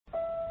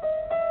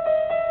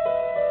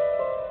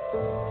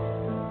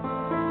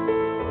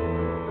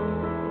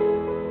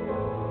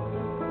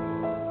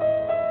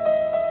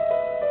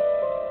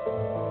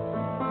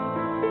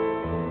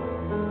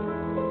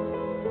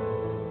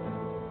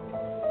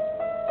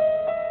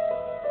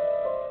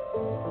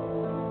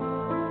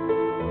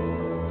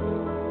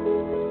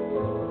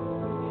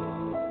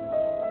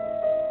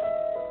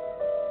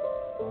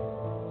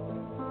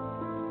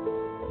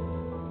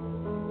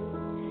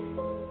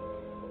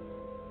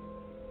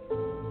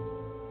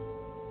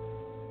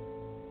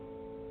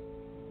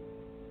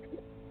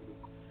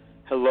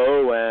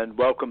Hello and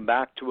welcome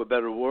back to A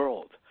Better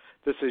World.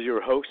 This is your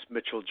host,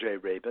 Mitchell J.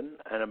 Rabin,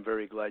 and I'm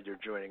very glad you're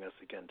joining us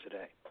again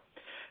today.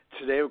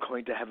 Today we're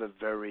going to have a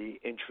very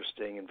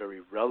interesting and very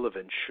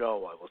relevant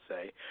show, I will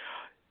say,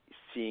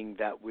 seeing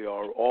that we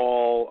are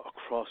all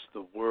across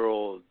the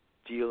world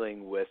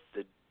dealing with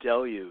the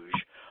deluge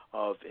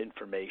of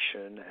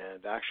information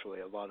and actually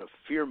a lot of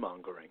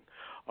fear-mongering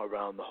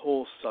around the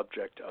whole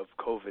subject of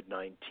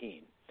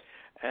COVID-19.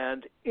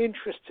 And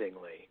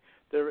interestingly,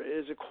 there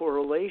is a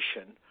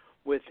correlation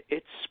with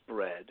its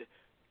spread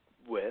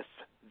with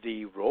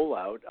the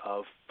rollout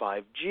of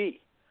 5G.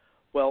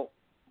 Well,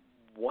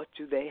 what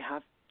do they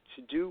have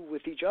to do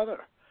with each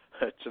other?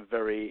 It's a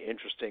very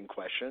interesting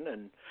question,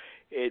 and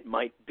it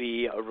might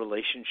be a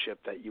relationship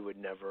that you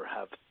would never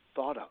have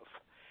thought of,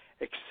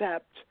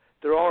 except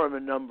there are a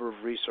number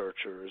of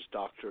researchers,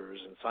 doctors,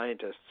 and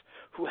scientists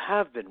who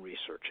have been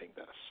researching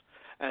this.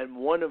 And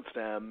one of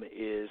them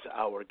is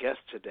our guest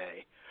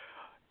today,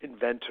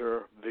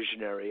 inventor,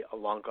 visionary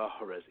Ilonka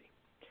Harezi.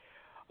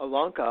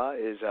 Ilonka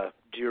is a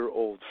dear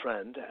old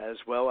friend, as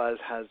well as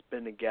has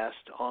been a guest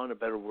on A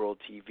Better World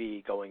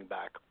TV going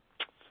back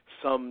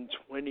some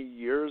 20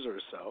 years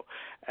or so,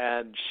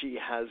 and she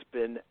has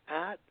been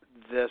at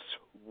this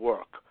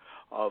work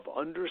of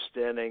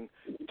understanding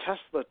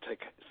Tesla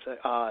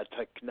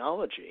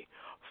technology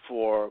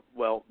for,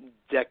 well,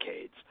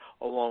 decades,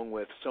 along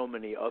with so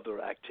many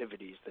other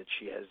activities that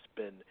she has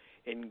been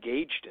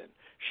engaged in.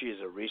 She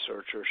is a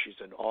researcher, she's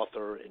an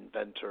author,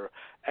 inventor,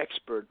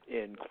 expert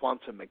in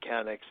quantum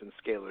mechanics and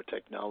scalar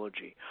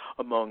technology,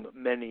 among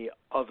many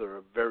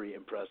other very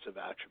impressive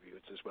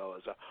attributes, as well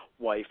as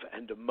a wife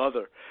and a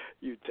mother.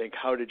 You'd think,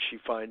 how did she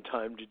find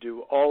time to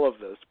do all of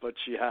this? But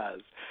she has.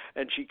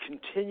 And she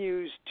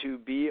continues to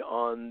be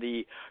on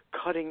the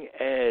cutting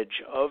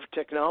edge of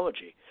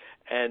technology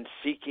and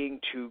seeking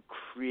to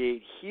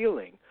create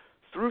healing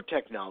through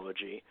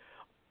technology,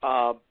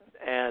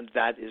 and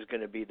that is going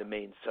to be the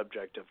main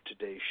subject of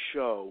today's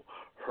show.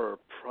 Her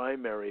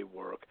primary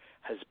work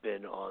has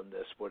been on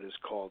this, what is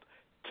called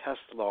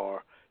Teslar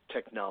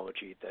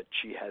technology, that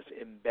she has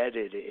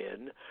embedded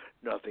in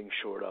nothing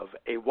short of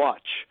a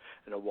watch,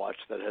 and a watch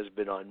that has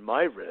been on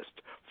my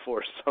wrist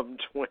for some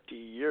 20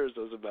 years,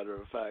 as a matter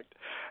of fact.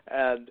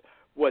 And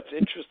what's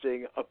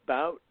interesting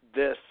about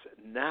this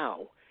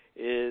now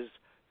is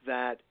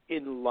that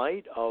in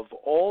light of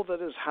all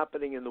that is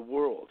happening in the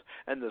world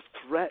and the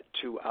threat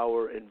to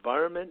our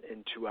environment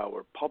and to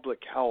our public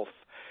health,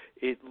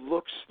 it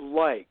looks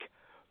like,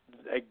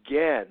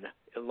 again,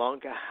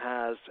 Ilonka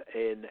has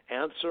an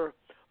answer,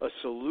 a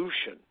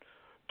solution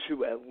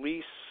to at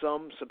least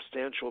some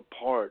substantial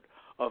part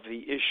of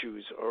the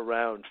issues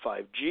around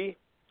 5G,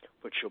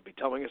 which she'll be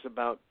telling us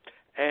about,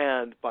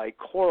 and by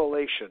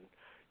correlation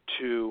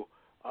to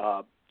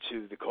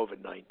the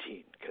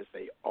COVID-19, because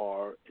they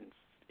are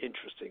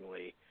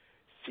interestingly,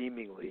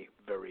 seemingly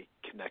very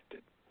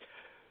connected.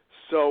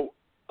 So,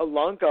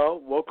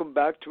 Ilonka, welcome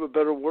back to A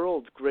Better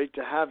World. Great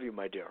to have you,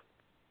 my dear.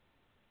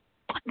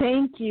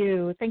 Thank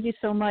you. Thank you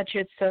so much.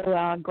 It's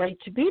so great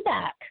to be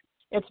back.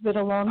 It's been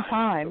a long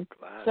time.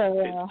 I'm so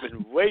glad. It's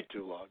been way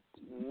too long.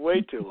 Way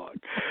too long.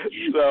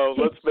 So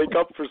let's make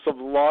up for some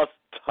lost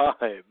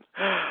time.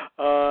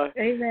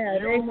 Amen.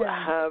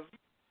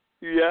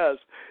 Yes,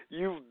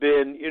 you've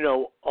been,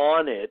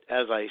 on it,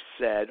 as I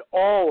said,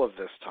 all of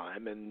this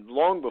time, and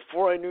long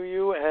before I knew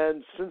you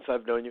and since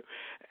I've known you,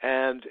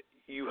 and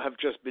you have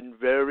just been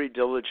very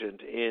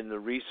diligent in the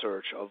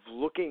research of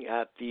looking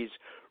at these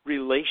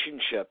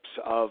relationships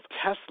of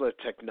Tesla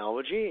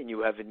technology, and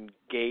you have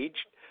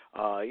engaged,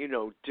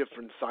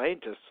 different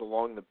scientists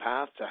along the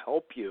path to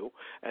help you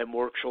and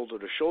work shoulder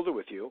to shoulder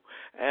with you.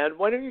 And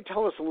why don't you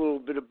tell us a little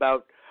bit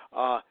about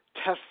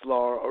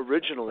Teslar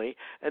originally,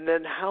 and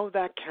then how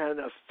that can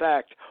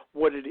affect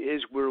what it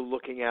is we're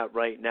looking at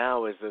right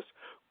now as this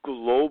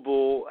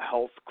global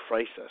health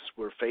crisis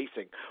we're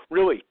facing.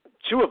 Really,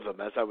 two of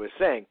them, as I was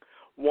saying.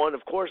 One,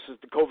 of course, is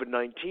the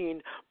COVID-19,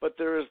 but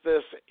there is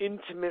this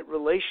intimate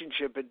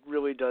relationship, it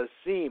really does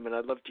seem, and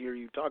I'd love to hear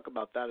you talk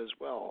about that as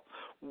well,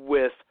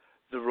 with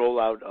the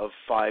rollout of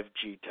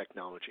 5G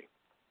technology.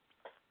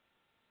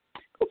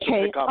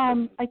 Okay,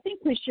 I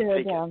think we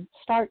should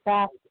start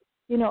back.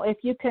 If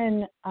you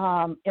can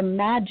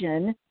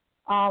imagine,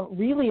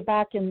 really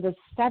back in the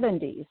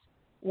 70s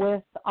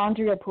with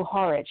Andrija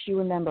Puharich, you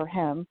remember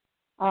him.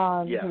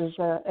 Yes. He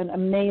was an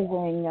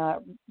amazing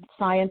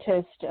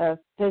scientist,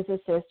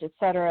 physicist,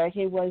 etc.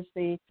 He was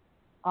the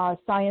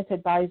science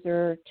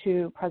advisor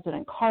to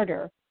President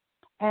Carter.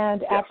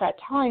 And at that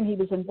time, he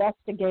was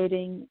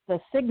investigating the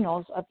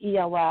signals of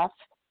ELF,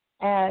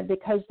 and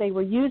because they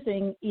were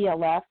using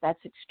ELF,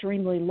 that's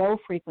extremely low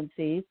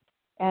frequencies,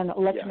 and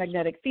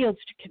electromagnetic fields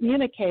to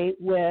communicate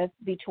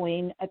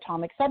between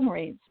atomic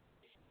submarines.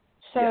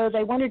 So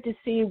they wanted to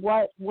see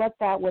what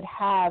that would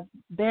have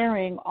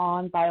bearing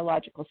on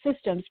biological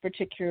systems,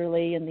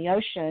 particularly in the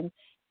ocean,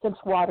 since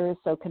water is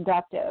so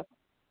conductive.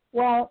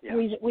 Well,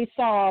 we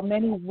saw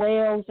many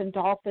whales and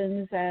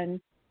dolphins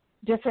and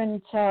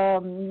different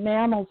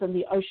mammals in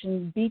the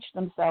ocean beach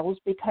themselves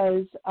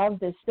because of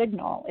this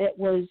signal. It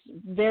was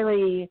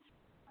very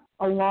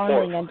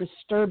alarming and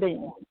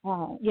disturbing,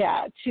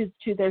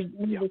 to their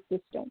nervous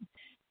system.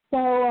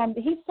 So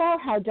he saw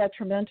how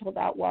detrimental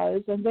that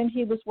was, and then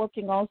he was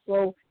working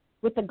also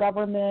with the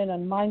government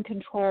and mind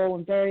control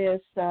and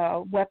various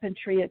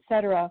weaponry,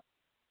 etc.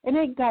 And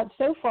he got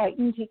so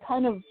frightened, he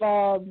kind of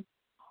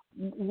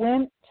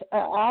went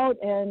out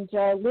and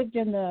lived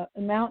in the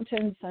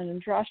mountains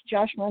and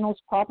Josh Reynolds'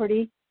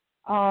 property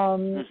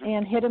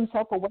and hid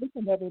himself away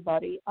from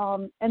everybody.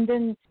 And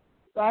then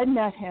I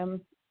met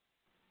him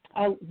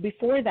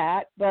before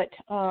that, but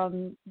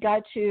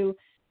got to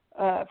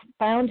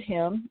found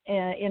him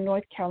in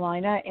North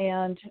Carolina,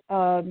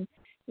 and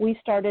we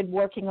started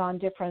working on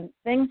different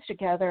things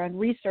together and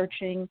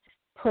researching,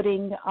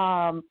 putting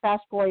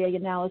fast Fourier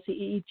analysis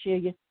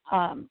EEG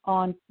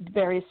on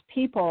various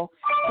people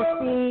to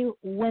see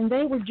when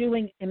they were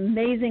doing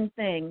amazing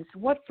things,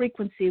 what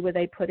frequency were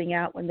they putting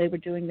out when they were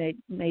doing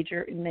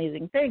major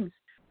amazing things.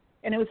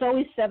 And it was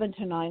always 7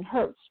 to 9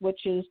 hertz,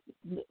 which is,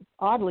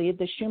 oddly,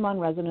 the Schumann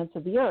resonance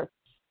of the Earth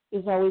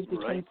is always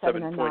between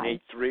 7 and 9.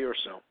 7.83 or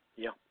so,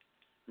 yeah.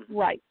 Mm-hmm.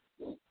 Right.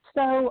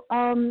 So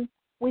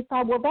we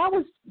thought, well, that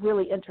was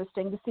really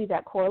interesting to see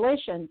that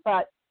correlation.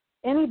 But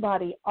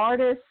anybody,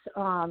 artists,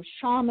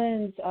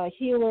 shamans,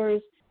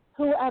 healers,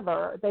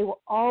 whoever, they were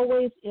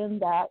always in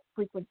that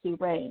frequency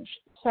range.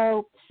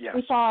 So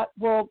we thought,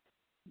 well,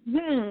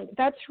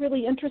 that's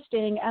really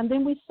interesting. And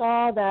then we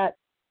saw that,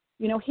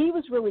 he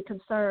was really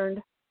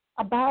concerned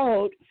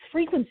about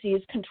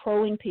frequencies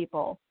controlling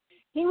people.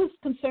 He was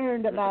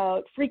concerned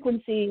about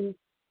frequencies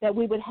that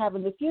we would have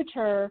in the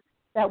future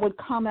that would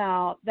come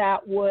out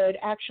that would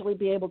actually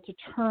be able to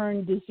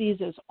turn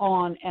diseases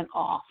on and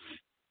off.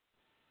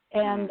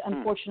 And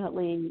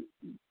unfortunately,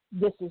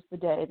 this is the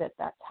day that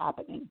that's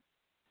happening.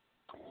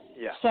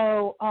 Yeah.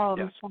 So,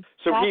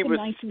 so he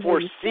was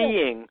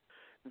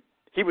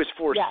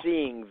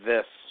foreseeing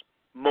this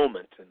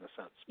moment in a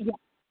sense. Yeah.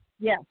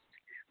 Yes.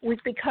 It was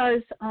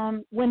because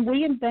when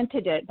we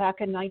invented it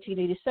back in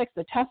 1986,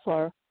 the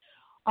Teslar,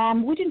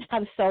 we didn't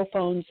have cell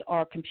phones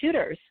or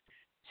computers.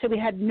 So we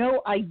had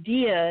no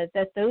idea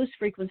that those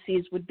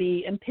frequencies would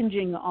be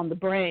impinging on the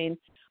brain.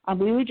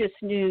 We just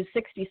knew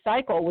 60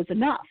 cycle was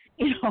enough.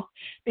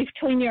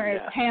 Between your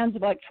hands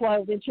about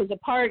 12 inches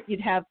apart,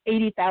 you'd have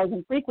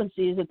 80,000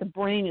 frequencies that the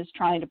brain is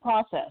trying to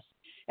process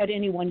at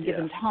any one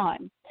given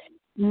time.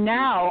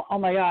 Now, oh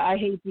my God, I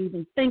hate to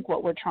even think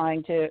what we're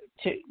trying to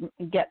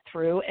get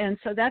through. And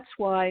so that's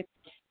why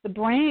the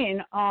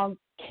brain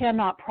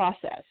cannot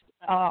process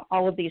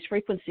all of these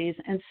frequencies.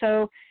 And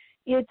so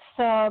it's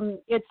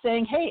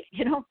saying, hey,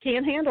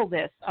 can't handle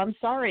this. I'm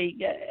sorry,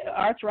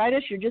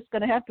 arthritis, you're just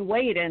going to have to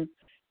wait. And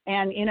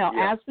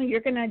asthma, you're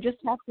going to just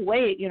have to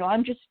wait.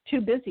 I'm just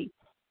too busy.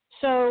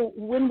 So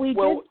when we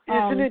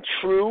isn't it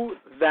true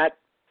that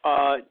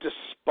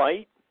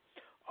despite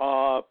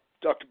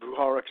Dr.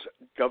 Buharek's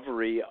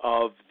discovery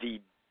of the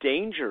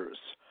dangers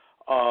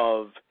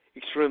of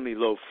extremely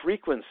low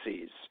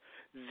frequencies,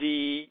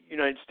 the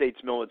United States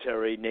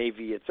military,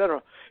 Navy,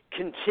 etc.,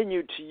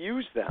 continued to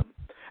use them.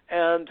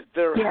 And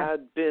there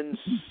had been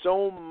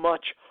so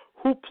much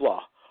hoopla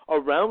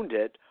around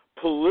it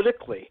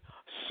politically.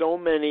 So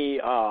many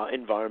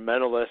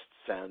environmentalists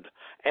and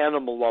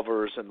animal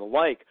lovers and the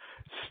like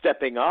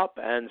stepping up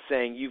and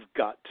saying, you've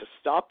got to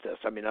stop this.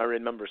 I mean, I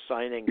remember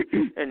signing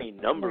any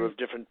number of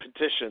different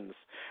petitions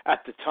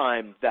at the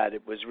time that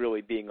it was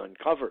really being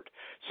uncovered.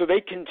 So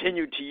they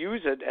continued to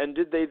use it, and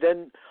did they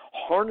then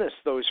harness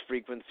those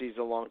frequencies,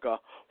 Ilonka,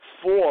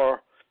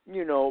 for,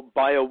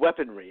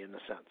 bioweaponry in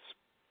a sense?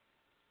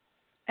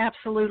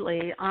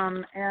 Absolutely.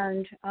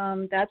 And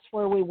that's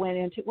where we went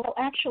into, well,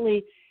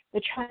 actually,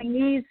 the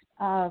Chinese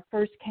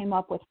first came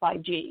up with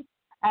 5G.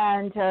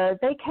 And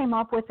they came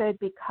up with it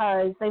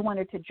because they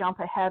wanted to jump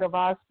ahead of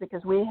us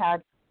because we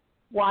are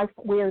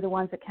the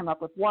ones that came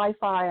up with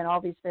Wi-Fi and all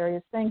these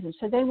various things. And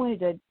so they wanted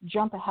to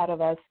jump ahead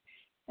of us,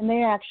 and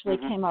they actually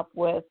came up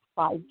with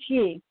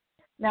 5G.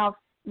 Now,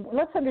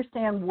 let's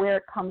understand where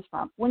it comes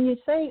from. When you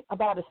say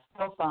about a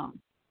cell phone,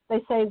 they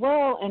say,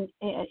 well, and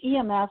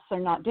EMFs are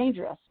not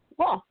dangerous.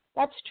 Well,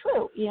 that's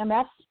true.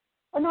 EMFs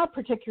are not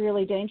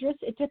particularly dangerous.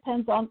 It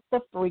depends on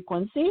the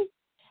frequency,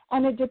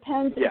 and it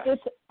depends if it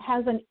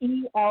has an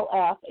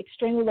ELF,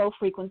 extremely low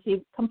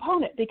frequency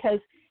component, because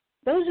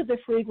those are the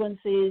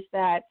frequencies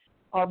that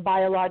are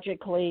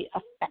biologically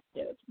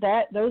effective.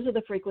 Those are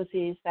the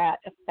frequencies that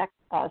affect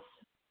us,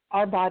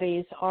 our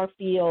bodies, our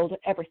field,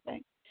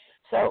 everything.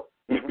 So,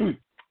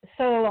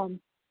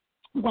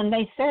 when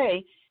they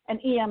say an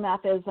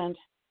EMF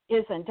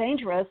isn't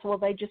dangerous, well,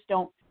 they just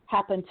don't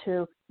happen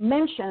to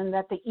mention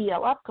that the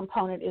ELF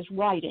component is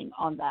riding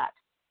on that.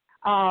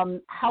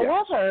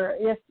 However,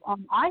 if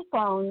on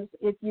iPhones,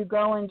 if you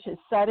go into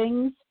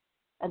settings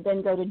and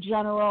then go to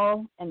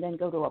general and then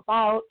go to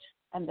about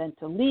and then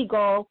to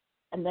legal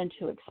and then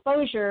to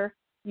exposure,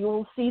 you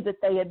will see that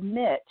they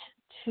admit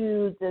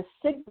to the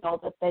signal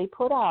that they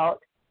put out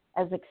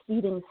as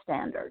exceeding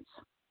standards.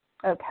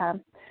 Okay?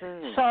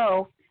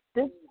 So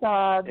this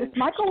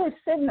microwave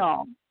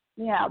signal,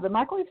 the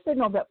microwave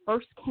signal that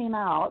first came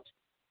out,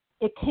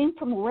 it came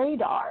from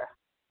radar.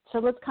 So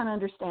let's kind of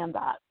understand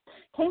that.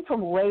 It came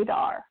from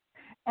radar.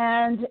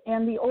 And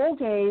in the old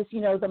days,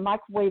 the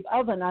microwave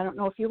oven, I don't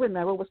know if you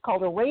remember, was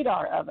called a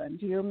radar oven.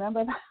 Do you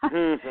remember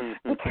that?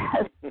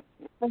 Because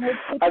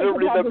I don't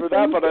remember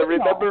that, but I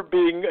remember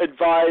being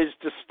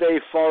advised to stay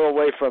far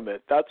away from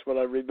it. That's what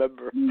I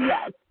remember.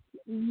 Yes.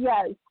 In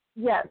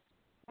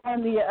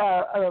the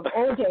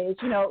old days,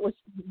 it was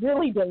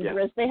really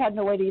dangerous. They had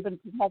no way to even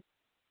protect.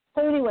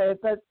 So anyway,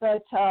 but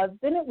then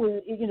it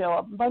was,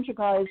 a bunch of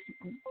guys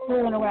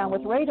fooling around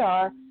with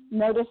radar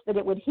noticed that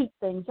it would heat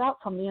things up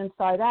from the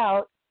inside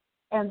out,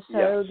 and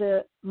so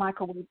the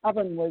microwave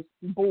oven was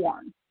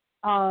born.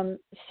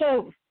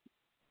 So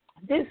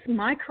this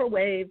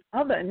microwave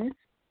oven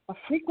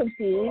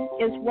frequency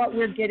is what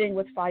we're getting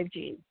with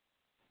 5G.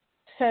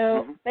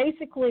 So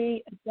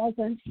basically, it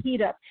doesn't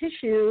heat up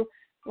tissue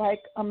like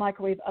a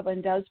microwave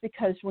oven does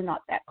because we're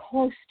not that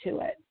close to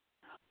it.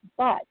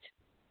 But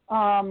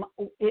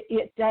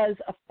it does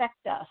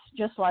affect us,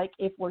 just like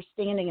if we're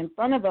standing in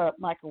front of a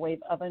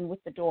microwave oven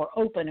with the door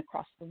open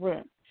across the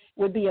room.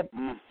 Would be a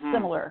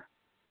similar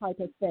type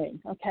of thing,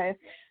 okay?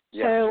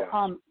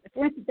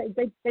 For instance,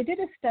 they did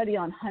a study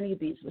on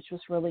honeybees, which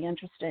was really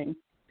interesting.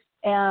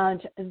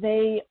 And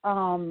they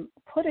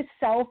put a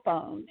cell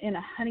phone in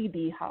a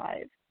honeybee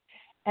hive,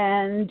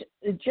 and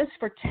just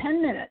for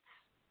 10 minutes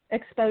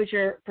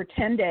exposure for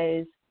 10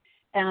 days,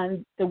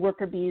 and the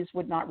worker bees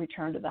would not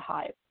return to the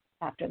hive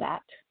after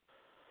that.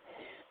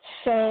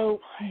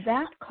 So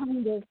that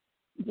kind of,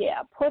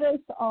 put us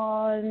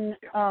on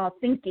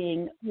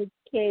thinking,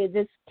 okay,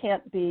 this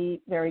can't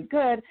be very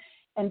good.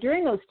 And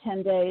during those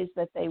 10 days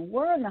that they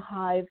were in the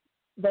hive,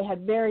 they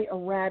had very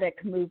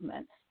erratic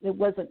movements. It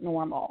wasn't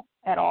normal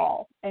at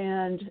all,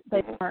 and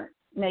they weren't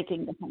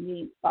making the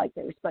honey like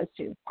they were supposed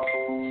to.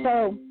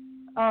 So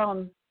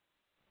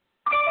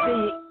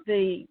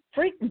the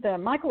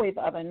microwave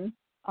oven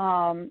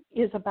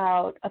is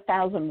about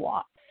 1,000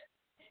 watts,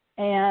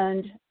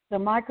 and the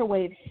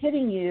microwave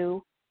hitting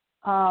you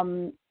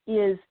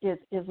is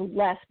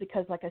less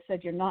because, like I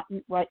said, you're not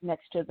right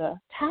next to the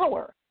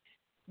tower.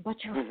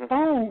 But your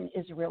phone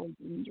is really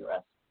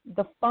dangerous.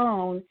 The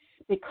phone,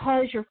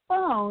 because your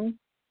phone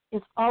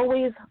is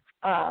always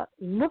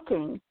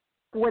looking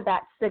for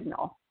that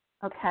signal.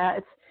 Okay,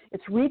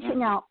 it's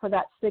reaching out for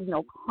that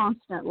signal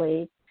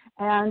constantly,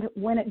 and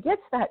when it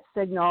gets that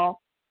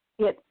signal,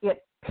 it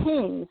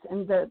pings,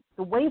 and the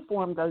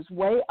waveform goes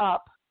way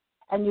up,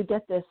 and you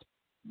get this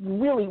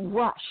really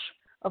rush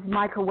of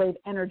microwave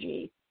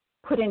energy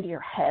put into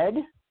your head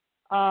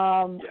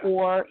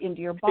or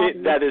into your body.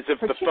 That is, if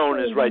the phone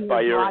is right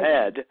by your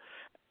head,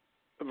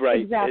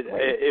 right? Exactly.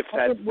 If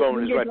that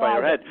phone is right by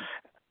your head.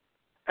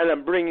 And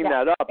I'm bringing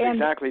that up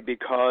exactly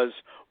because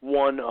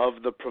one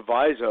of the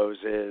provisos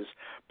is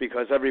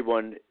because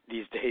everyone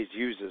these days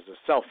uses a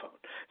cell phone.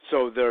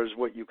 So there's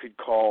what you could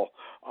call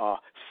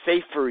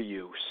safer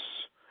use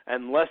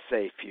and less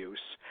safe use.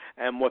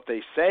 And what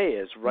they say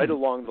is, right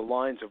along the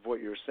lines of what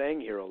you're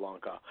saying here,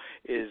 Ilonka,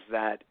 is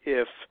that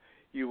if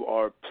you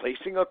are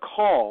placing a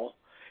call,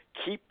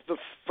 keep the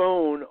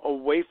phone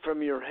away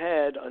from your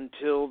head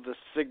until the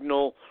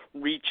signal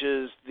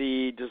reaches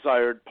the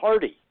desired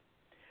party.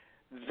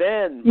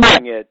 Then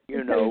bring it,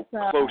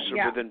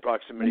 closer within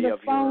proximity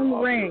of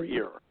your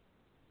ear.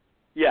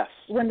 Yes.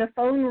 When the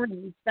phone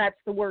rings, that's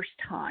the worst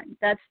time.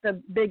 That's the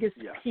biggest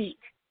peak.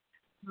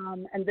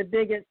 And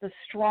the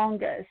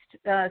strongest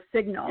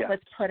signal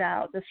that's put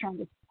out, the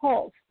strongest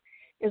pulse,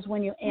 is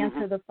when you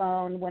answer the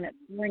phone when it's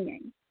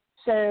ringing.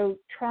 So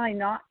try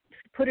not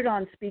to put it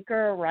on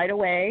speaker right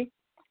away,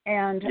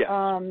 and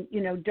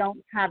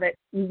don't have it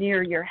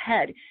near your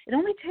head. It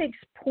only takes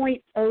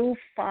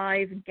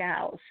 0.05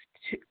 Gauss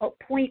to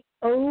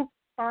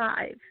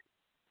 0.05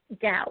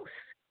 Gauss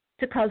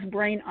to cause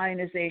brain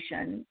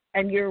ionization,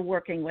 and you're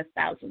working with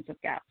thousands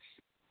of Gauss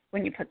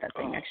when you put that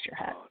thing next to your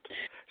head.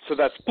 So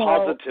that's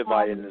positive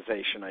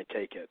ionization, I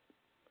take it.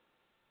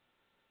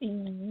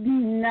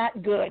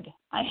 Not good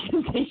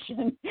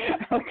ionization.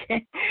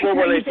 Okay. Well,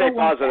 when I say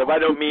positive, I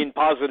don't mean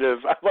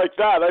positive like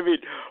that. I mean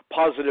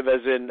positive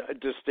as in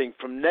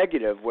distinct from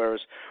negative, whereas,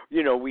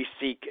 we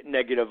seek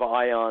negative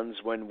ions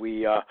when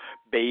we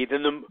bathe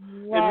in the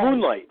in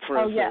moonlight, for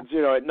instance,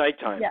 at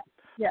nighttime.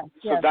 Yeah.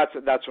 So that's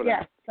what I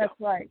mean. That's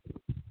right.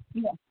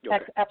 Yeah,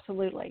 that's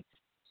absolutely.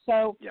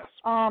 So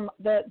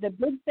the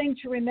big thing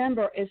to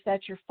remember is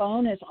that your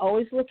phone is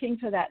always looking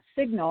for that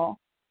signal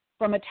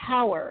from a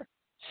tower.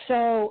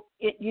 So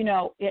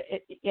and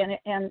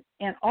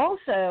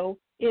also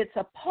it's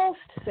a pulsed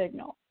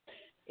signal.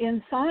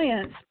 In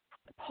science,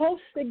 pulse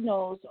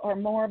signals are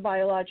more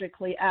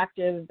biologically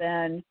active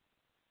than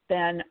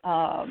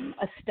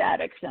a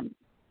static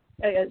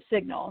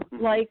signal.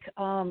 Like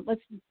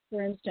let's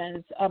for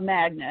instance a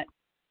magnet.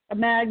 A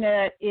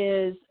magnet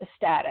is a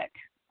static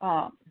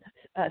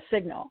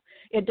signal.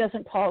 It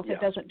doesn't pulse. It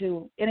doesn't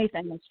do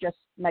anything. It's just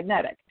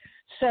magnetic.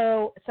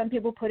 So some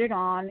people put it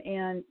on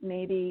and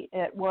maybe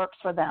it works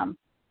for them.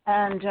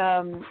 And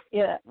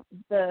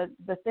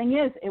the thing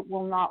is, it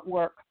will not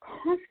work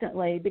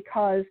constantly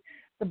because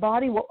the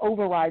body will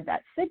override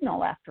that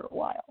signal after a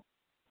while.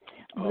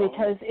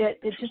 Because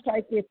it's just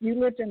like if you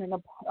lived in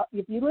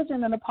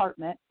an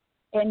apartment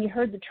and you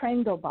heard the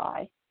train go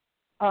by,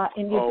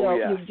 and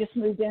you just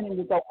moved in and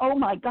you go, oh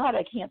my God,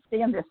 I can't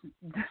stand this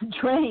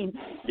train,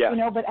 yes.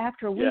 But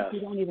after a week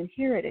you don't even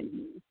hear it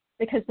anymore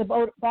because the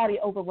body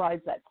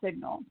overrides that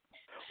signal.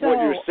 So, what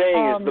you're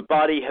saying is the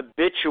body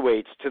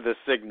habituates to the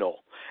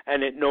signal,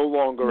 and it no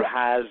longer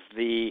has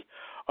the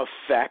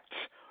effect,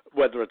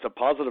 whether it's a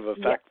positive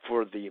effect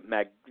for the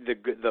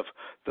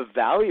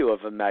value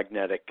of a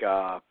magnetic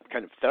kind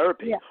of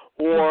therapy,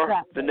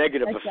 or the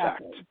negative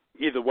effect.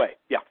 Either way,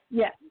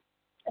 Yes,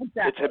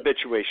 exactly. It's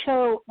habituation.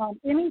 So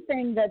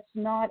anything that's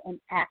not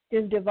an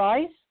active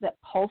device that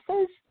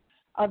pulses,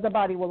 the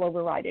body will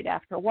override it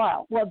after a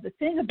while. Well, the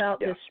thing about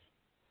this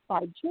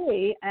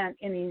 5G and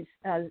any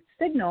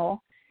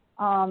signal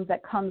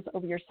that comes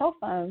over your cell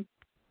phone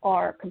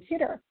or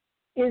computer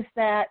is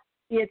that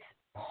it's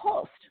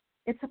pulsed.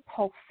 It's a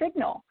pulse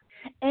signal.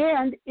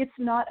 And it's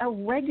not a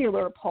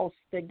regular pulse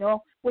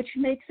signal, which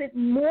makes it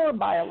more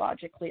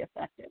biologically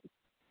effective.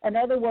 In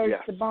other words,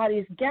 the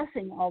body's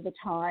guessing all the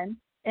time,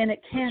 and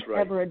it can't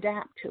ever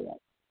adapt to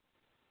it.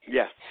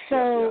 Yes.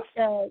 So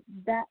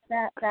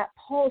that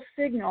pulse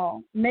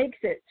signal makes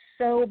it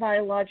so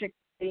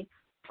biologically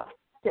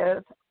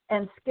effective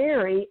and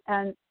scary,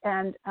 and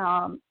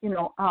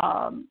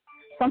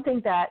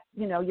something that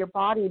your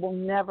body will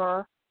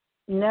never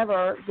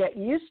get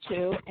used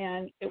to,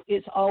 and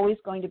it's always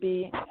going to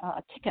be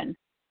ticking,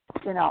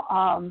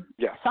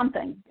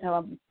 something,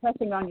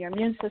 pressing on your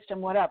immune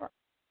system, whatever.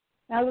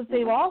 Now, what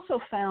they've also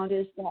found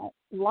is that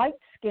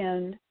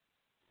light-skinned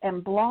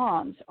and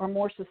blondes are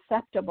more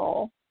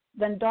susceptible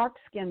than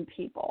dark-skinned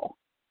people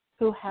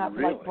who have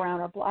like brown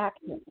or black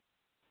skin.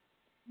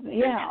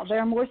 Yeah,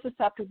 they're more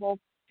susceptible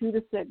to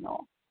the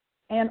signal.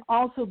 And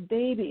also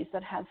babies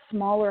that have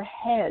smaller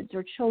heads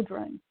or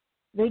children,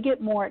 they get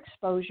more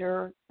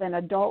exposure than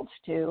adults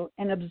do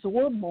and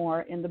absorb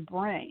more in the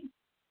brain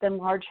than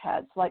large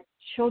heads. Like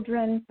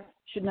children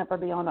should never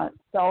be on a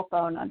cell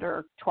phone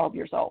under 12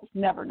 years old.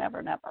 Never,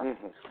 never, never.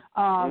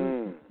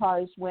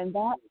 Because when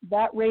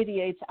that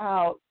radiates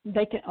out,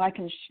 I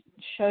can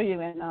show you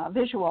in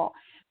visual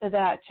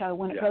that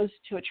when it goes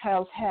to a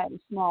child's head, a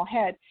small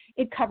head,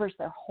 it covers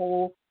their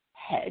whole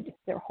head,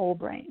 their whole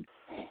brain.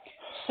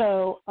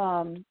 So,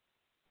 and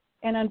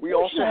unfortunately, we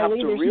also have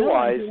to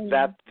realize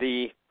that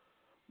the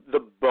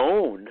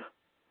bone,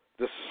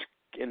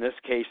 in this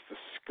case the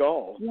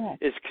skull,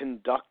 is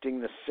conducting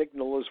the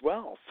signal as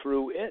well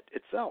through it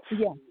itself.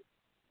 Yeah,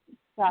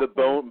 exactly.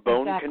 The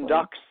bone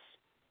conducts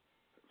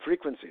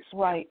frequencies.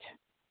 Right.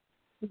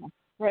 Yeah.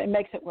 Right. It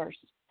makes it worse.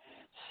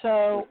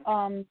 So,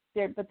 but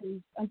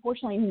there's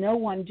unfortunately no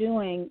one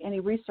doing any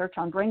research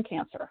on brain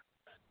cancer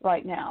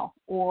right now,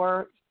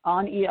 or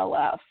on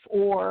ELF,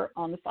 or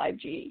on the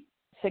 5G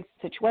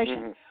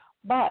situation.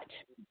 But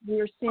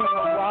we're seeing a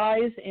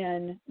rise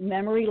in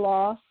memory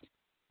loss,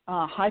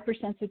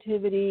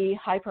 hypersensitivity,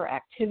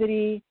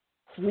 hyperactivity,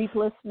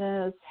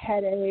 sleeplessness,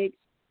 headaches,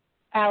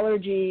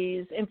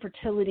 allergies,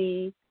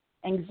 infertility,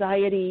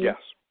 anxiety,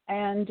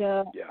 and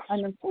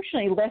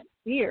unfortunately less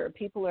fear.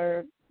 People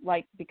are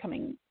like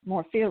becoming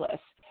more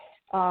fearless,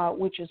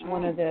 which is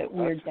one of the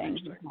weird things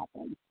that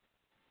happen.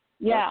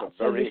 Yeah,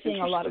 so you're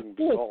seeing a lot of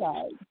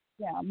suicide.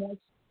 Yeah,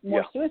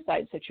 more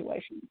suicide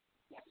situations.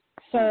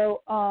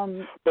 So,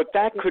 but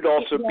that could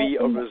also be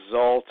a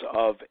result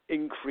of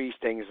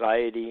increased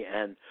anxiety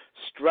and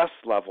stress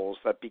levels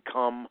that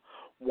become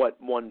what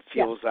one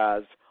feels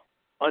as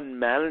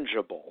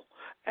unmanageable,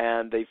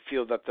 and they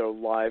feel that their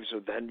lives are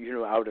then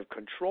out of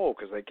control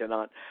because they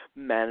cannot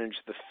manage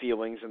the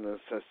feelings and the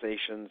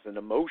sensations and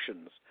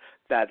emotions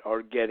that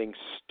are getting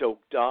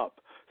stoked up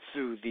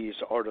through these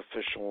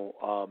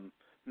artificial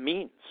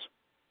means.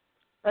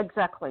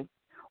 Exactly.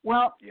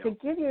 Well, to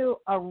give you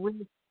a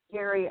really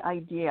scary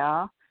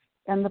idea,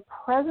 in the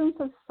presence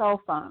of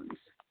cell phones,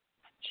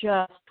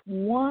 just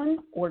 1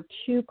 or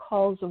 2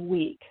 calls a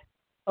week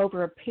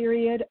over a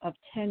period of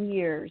 10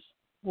 years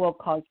will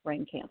cause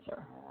brain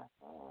cancer.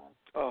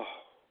 Oh,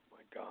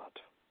 my God.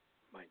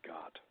 My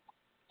God.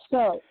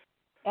 So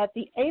at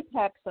the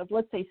apex of,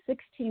 let's say,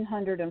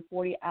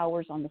 1,640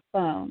 hours on the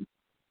phone,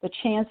 the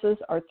chances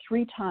are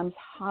 3 times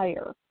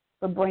higher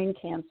for brain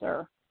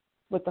cancer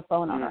with the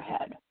phone on our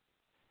head.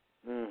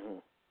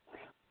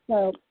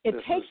 So it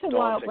takes a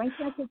while. Brain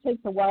cancer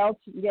takes a while.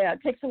 It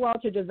takes a while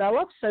to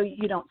develop, so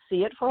you don't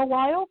see it for a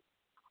while.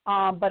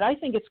 But I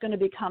think it's going to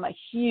become a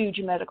huge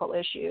medical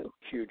issue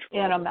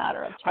in a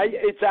matter of time.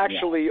 It's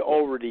actually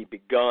already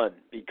begun,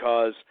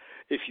 because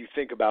if you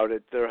think about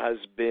it, there has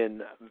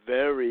been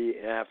very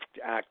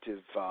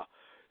active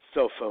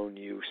cell phone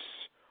use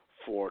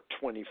for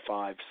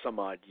 25 some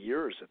odd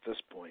years at this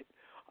point.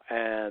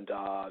 And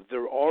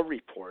there are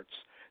reports.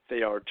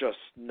 They are just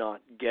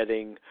not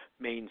getting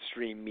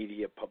mainstream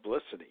media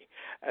publicity.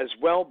 As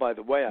well, by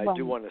the way, I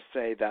do want to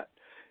say that,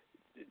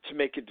 to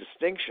make a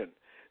distinction,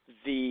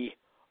 the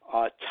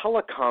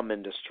telecom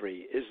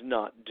industry is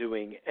not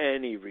doing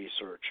any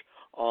research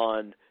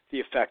on the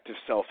effect of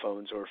cell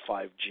phones or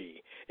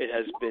 5G. It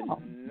has been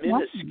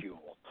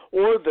minuscule,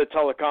 or the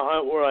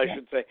telecom, or I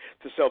should say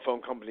the cell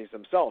phone companies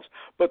themselves.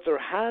 But there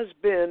has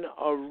been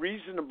a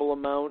reasonable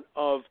amount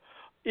of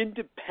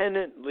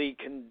independently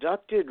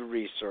conducted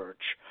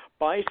research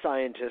by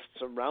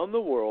scientists around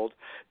the world,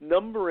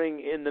 numbering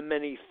in the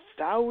many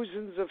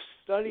thousands of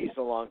studies,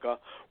 Ilonka,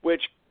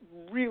 which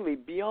really,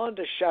 beyond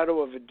a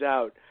shadow of a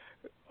doubt,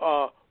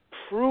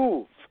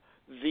 prove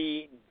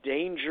the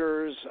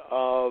dangers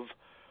of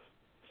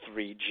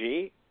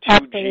 3G,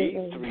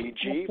 2G,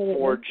 3G,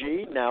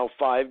 4G, now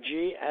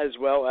 5G, as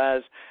well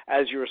as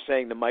you were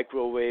saying, the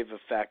microwave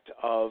effect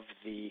of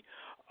the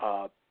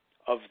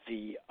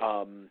 5G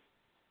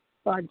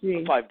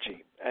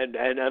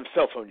and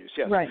cell phone use.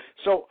 Yes. Right.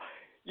 So,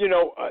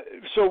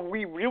 so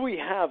we really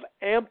have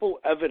ample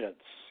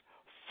evidence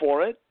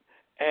for it,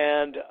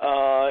 and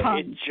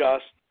it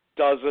just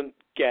doesn't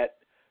get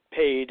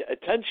paid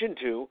attention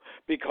to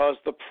because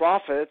the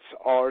profits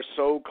are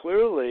so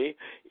clearly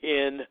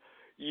in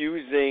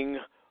using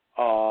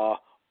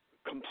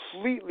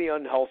completely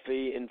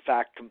unhealthy, in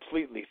fact,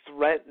 completely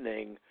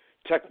threatening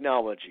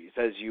technologies,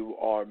 as you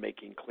are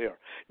making clear.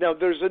 Now,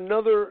 there's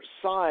another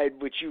side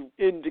which you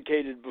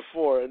indicated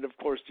before, and of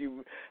course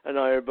you and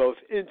I are both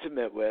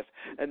intimate with,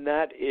 and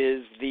that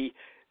is the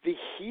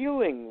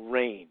healing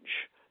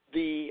range,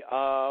 the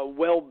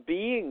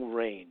well-being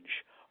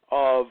range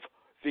of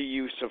the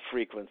use of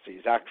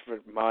frequencies. Actually,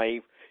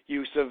 my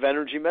use of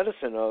energy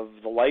medicine, of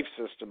the life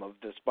system, of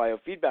this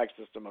biofeedback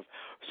system, of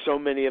so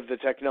many of the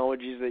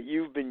technologies that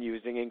you've been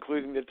using,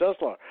 including the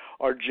Teslar,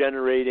 are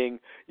generating,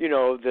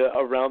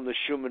 around the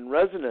Schumann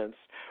resonance.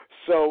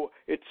 So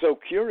it's so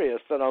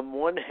curious that on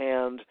one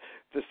hand,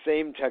 the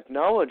same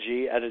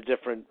technology at a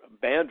different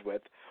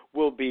bandwidth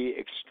will be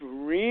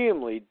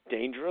extremely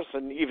dangerous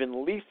and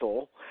even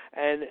lethal,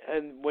 and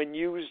when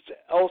used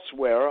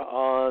elsewhere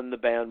on the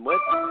bandwidth,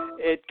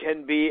 it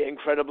can be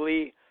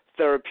incredibly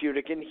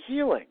therapeutic and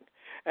healing.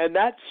 And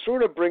that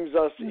sort of brings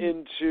us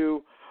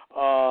into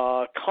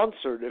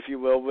concert, if you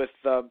will, with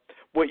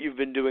what you've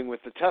been doing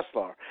with the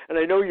Teslar. And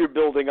I know you're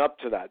building up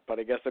to that, but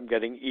I guess I'm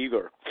getting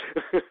eager.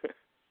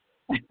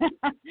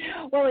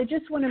 Well, I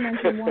just want to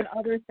mention one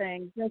other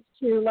thing, just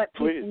to let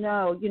people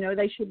know,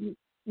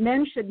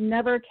 men should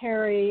never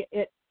carry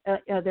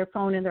their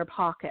phone in their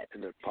pocket.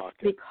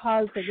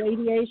 Because the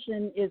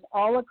radiation is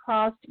all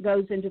across,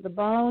 goes into the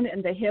bone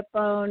and the hip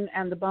bone,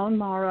 and the bone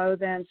marrow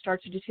then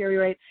starts to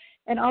deteriorate,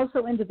 and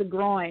also into the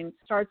groin,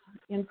 starts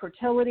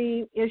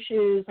infertility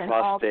issues and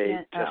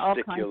prostate, all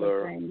kinds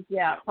of things.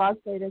 Yeah,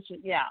 prostate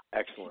issues, yeah.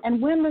 Excellent.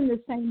 And women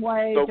the same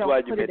way, so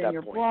don't put it in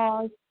your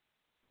bras.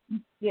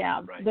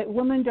 Yeah, but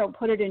women don't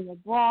put it in your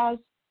bras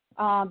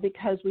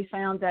because we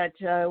found that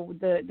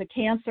the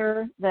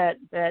cancer that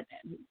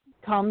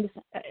comes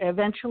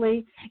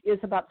eventually is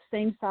about the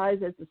same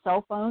size as the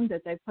cell phone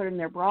that they put in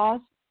their bras,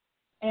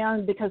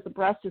 and because the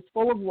breast is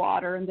full of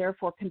water and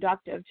therefore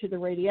conductive to the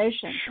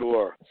radiation.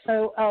 Sure.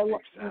 So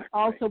exactly.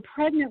 Also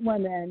pregnant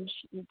women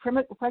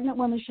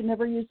should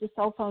never use the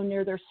cell phone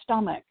near their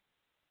stomach,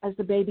 as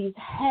the baby's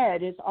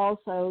head is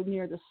also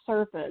near the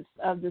surface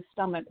of the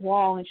stomach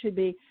wall and should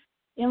be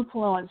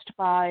influenced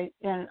by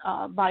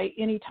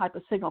any type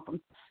of signal from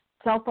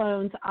cell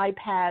phones,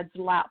 iPads,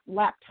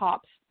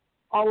 laptops,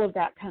 all of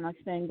that kind of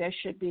thing. They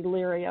should be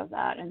leery of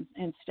that and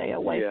stay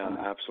away from it.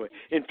 Yeah, absolutely.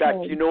 In fact,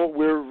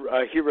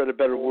 we're here at A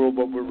Better World,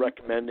 what we're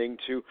recommending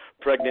to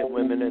pregnant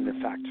women and,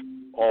 in fact,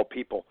 all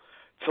people,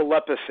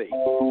 telepathy.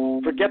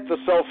 Forget the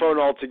cell phone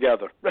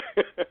altogether.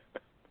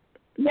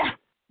 Yeah.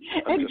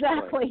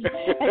 Exactly.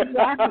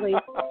 Exactly.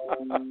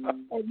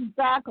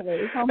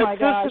 Oh my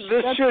gosh.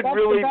 This should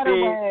really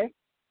be. Way.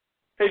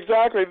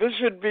 Exactly. This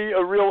should be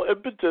a real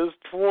impetus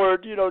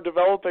toward,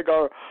 developing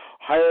our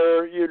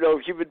higher,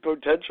 human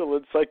potential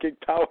and psychic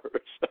powers.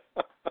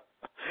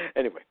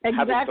 Anyway.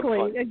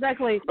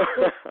 Exactly.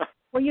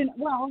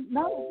 Well,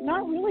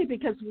 not really,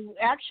 because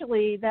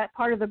actually that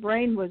part of the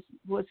brain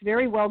was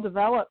very well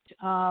developed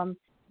in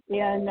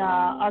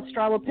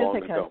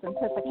Australopithecus and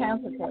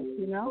Pithecanthropus,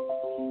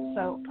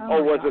 So.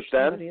 Was it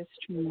then?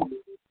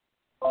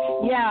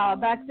 Yeah,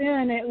 back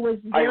then it was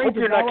very I hope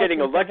you're not getting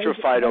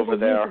electrified over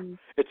there.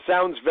 It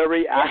sounds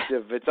very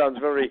active. It sounds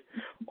very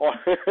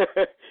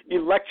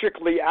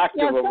electrically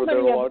active over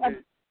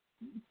there.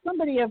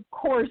 Somebody, of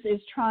course,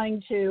 is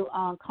trying to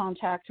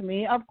contact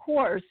me, of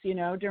course,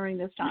 during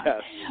this time.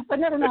 Yes, but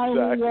never mind,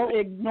 exactly. We'll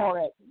ignore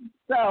it.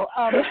 So,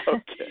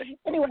 okay.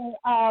 Anyway,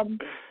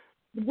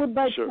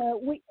 sure.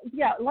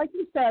 Like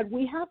you said,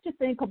 we have to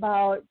think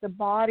about the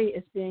body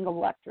as being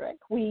electric.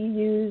 We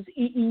use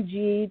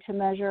EEG to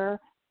measure,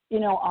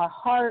 our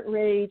heart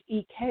rate,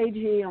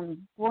 EKG on the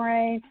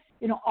brain.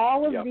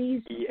 All of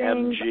these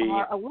things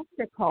are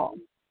electrical.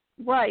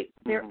 Right.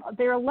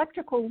 They're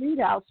electrical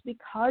readouts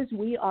because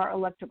we are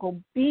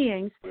electrical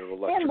beings, and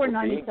we're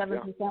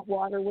 97%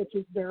 water, which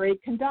is very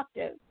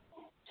conductive.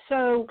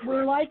 So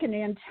we're like an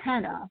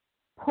antenna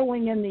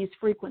pulling in these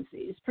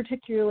frequencies,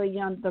 particularly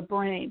on the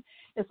brain.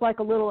 It's like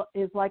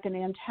an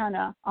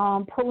antenna,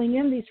 pulling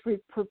in these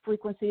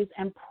frequencies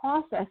and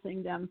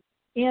processing them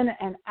in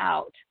and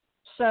out.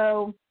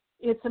 So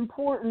it's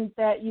important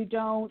that you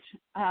don't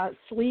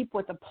sleep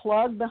with a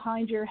plug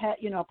behind your head,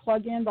 a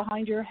plug-in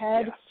behind your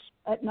head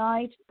at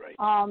night. Right.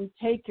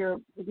 Take your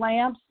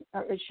lamps,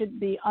 or it should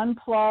be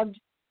unplugged,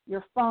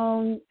 your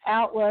phone,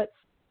 outlets,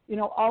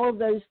 all of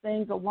those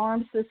things,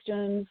 alarm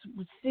systems,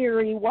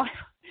 Siri,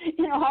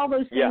 all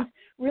those things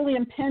really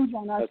impinge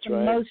on us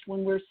most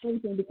when we're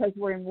sleeping because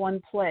we're in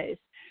one place.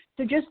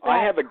 So just that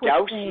I have a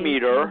Gauss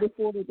meter.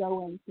 Before we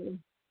go into.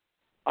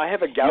 I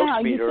have a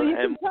Gauss meter,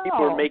 and we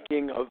were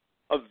making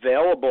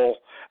available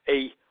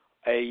a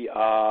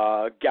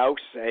Gauss,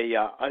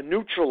 a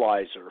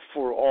neutralizer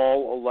for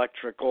all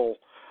electrical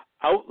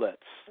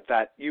outlets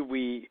that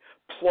we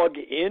plug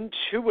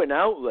into an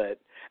outlet,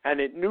 and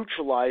it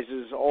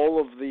neutralizes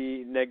all of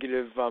the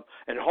negative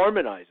and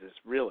harmonizes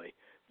really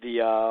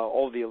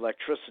all the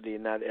electricity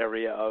in that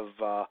area of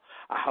a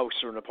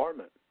house or an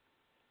apartment.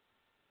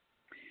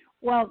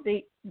 Well,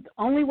 the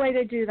only way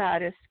to do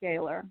that is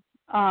scalar.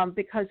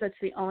 Because that's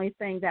the only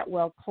thing that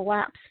will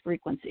collapse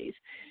frequencies.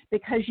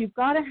 Because you've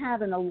got to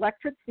have an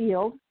electric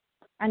field,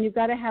 and you've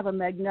got to have a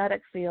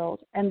magnetic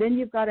field, and then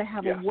you've got to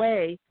have a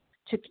way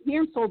to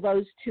cancel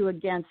those two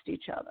against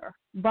each other.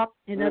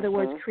 In other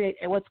words, create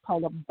what's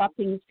called a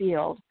bucking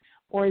field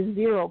or a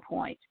 0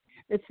 point.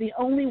 It's the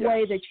only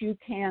way that you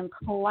can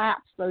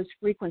collapse those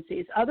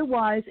frequencies.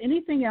 Otherwise,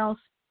 anything else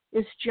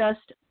is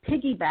just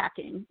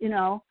piggybacking,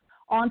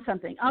 on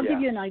something. I'll give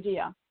you an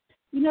idea.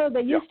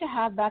 They used to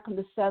have back in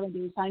the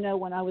 70s, I know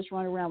when I was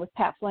running around with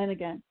Pat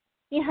Flanagan,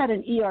 he had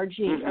an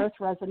ERG, Earth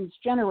Resonance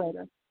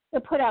Generator,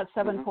 that put out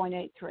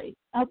 7.83. Okay.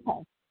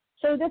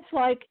 So that's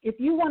like if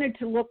you wanted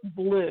to look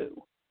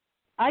blue,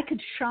 I could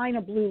shine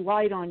a blue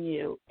light on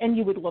you and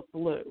you would look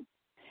blue.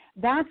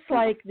 That's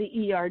like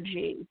the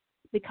ERG,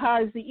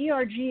 because the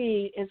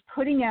ERG is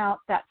putting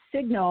out that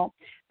signal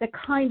that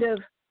kind of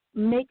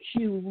makes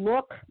you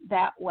look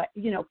that way,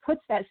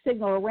 puts that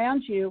signal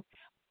around you,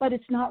 but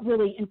it's not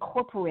really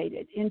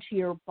incorporated into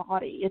your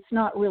body. It's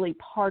not really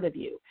part of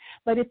you.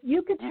 But if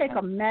you could take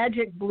a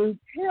magic blue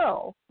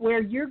pill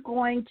where you're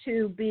going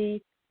to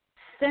be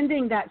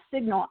sending that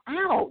signal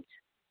out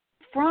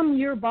from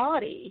your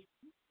body,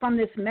 from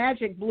this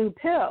magic blue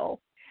pill,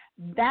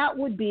 that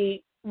would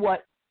be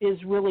what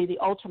is really the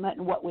ultimate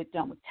and what we've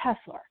done with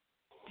Tesla.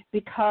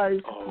 Because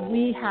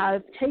we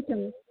have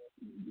taken,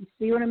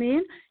 see what I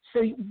mean?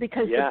 So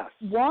because the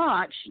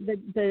watch,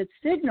 the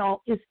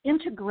signal is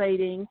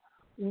integrating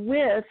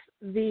with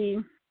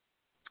the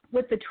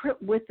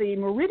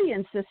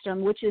meridian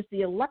system, which is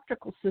the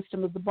electrical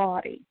system of the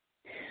body.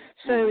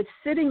 So it's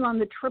sitting on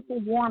the triple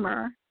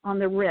warmer on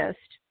the wrist,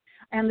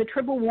 and the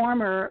triple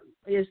warmer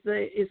is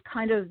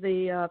kind of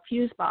the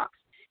fuse box.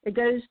 It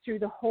goes through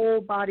the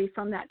whole body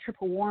from that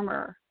triple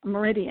warmer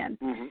meridian,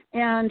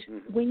 and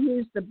we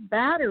use the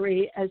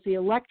battery as the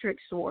electric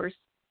source,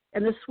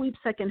 and the sweep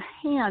second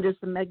hand is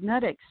the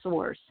magnetic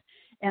source.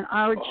 And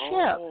our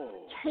chip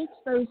takes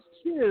those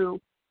two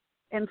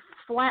and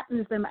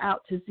flattens them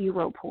out to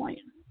 0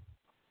 point.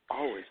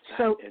 Oh, is that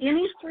so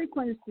any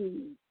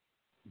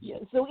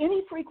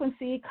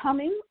frequency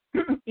coming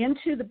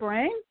into the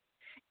brain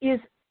is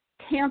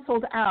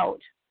canceled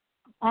out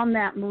on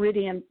that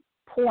meridian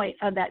point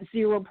of that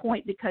 0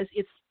 point, because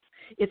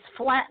it's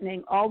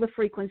flattening all the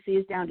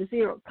frequencies down to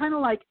zero. Kind of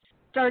like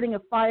starting a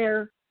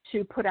fire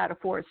to put out a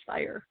forest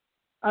fire.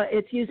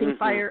 It's using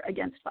fire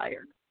against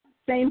fire.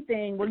 Same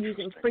thing. We're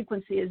using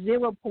frequency as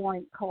 0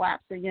 point,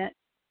 collapsing it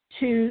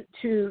to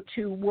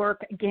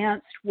work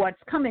against what's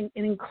coming,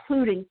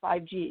 including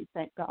 5G,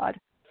 thank God.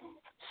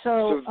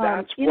 So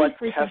that's what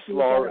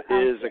Teslar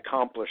is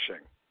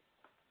accomplishing.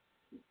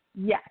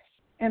 Yes,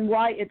 and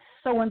why it's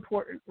so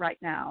important right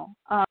now.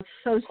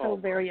 So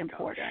very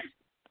important.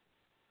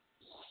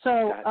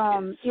 So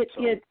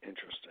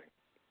interesting.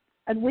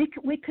 And we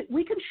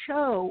can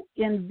show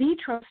in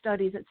vitro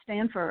studies at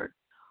Stanford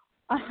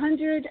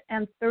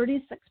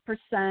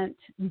 136%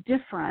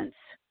 difference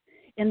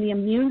in the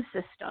immune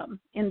system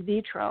in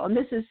vitro, and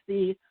this is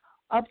the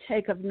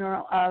uptake of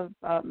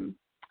the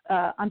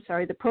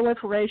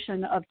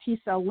proliferation of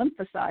T-cell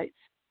lymphocytes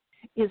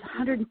is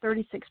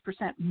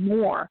 136%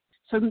 more.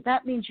 So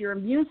that means your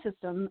immune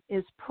system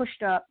is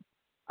pushed up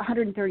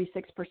 136%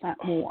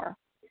 more.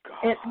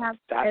 God, it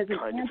acts as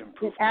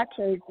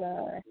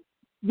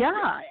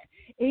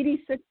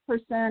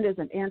 86% is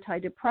an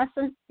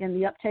antidepressant in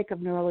the uptake of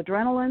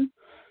neuroadrenaline.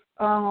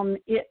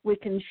 We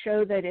can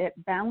show that it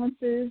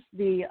balances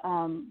the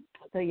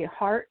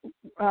heart,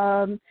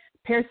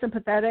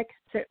 sympathetic,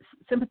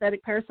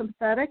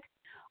 parasympathetic,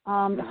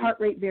 the heart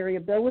rate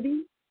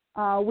variability.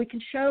 We can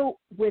show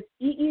with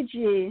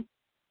EEG,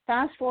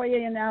 fast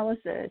Fourier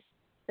analysis,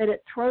 that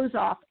it throws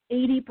off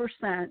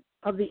 80%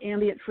 of the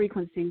ambient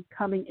frequencies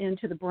coming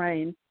into the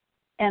brain,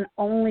 and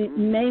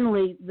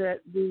mainly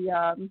the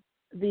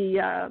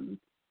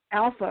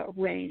alpha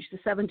range, the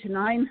 7 to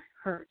 9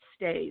 hertz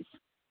stays.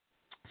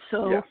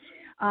 So,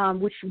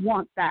 which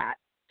want that.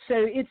 So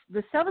it's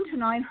the 7 to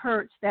 9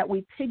 hertz that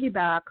we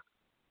piggyback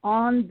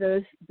on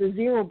the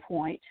 0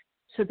 point,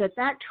 so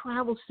that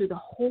travels through the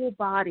whole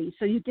body.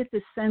 So you get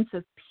this sense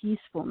of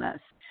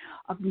peacefulness,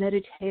 of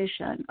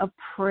meditation, of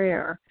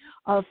prayer,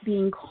 of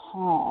being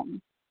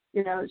calm.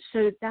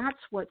 So that's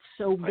what's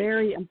so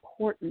very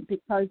important,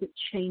 because it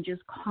changes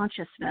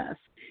consciousness.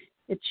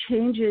 It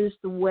changes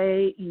the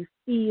way you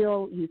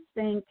feel, you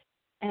think,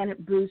 and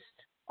it boosts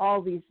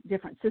all these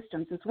different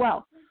systems as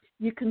well.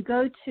 You can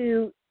go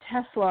to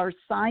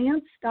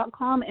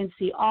teslarscience.com and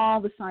see all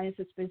the science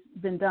that's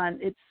been done.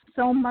 It's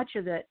so much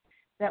of it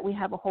that we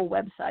have a whole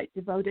website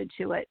devoted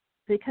to it,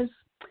 because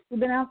we've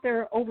been out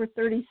there over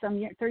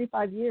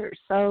 35 years.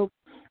 So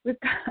we've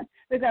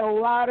got a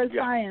lot of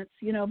science,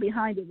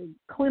 behind it.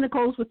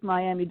 Clinicals with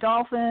Miami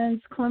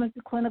Dolphins,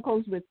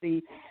 clinicals with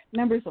the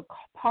members of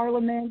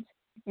Parliament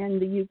in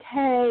the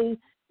UK,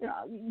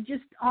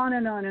 just on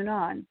and on and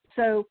on.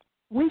 So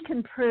we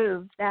can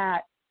prove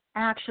that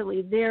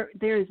actually there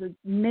is a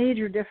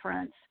major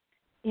difference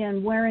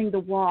in wearing the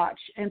watch,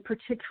 and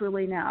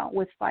particularly now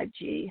with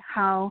 5G,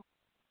 how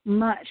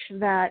much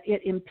that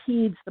it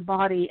impedes the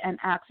body and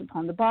acts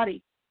upon the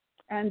body.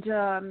 And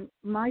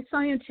my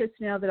scientists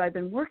now that I've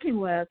been working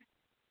with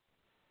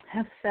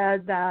have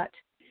said that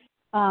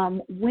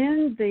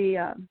when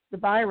the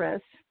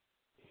virus,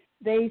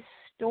 they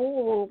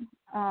stole,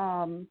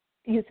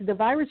 the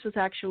virus was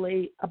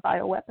actually a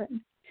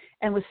bioweapon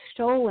and was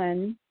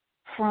stolen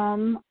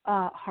from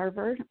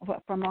Harvard,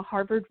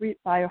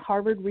 by a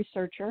Harvard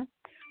researcher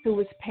who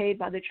was paid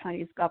by the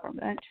Chinese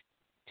government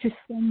to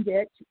send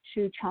it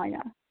to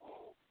China.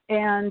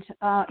 And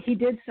he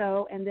did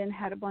so, and then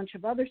had a bunch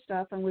of other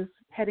stuff, and was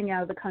heading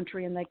out of the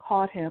country, and they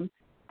caught him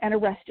and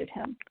arrested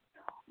him.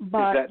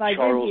 But is that by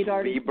Charles then he'd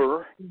already,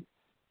 Lieber?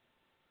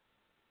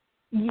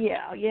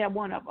 Yeah,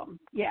 one of them.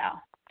 Yeah,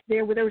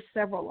 there were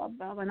several of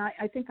them, and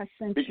I think I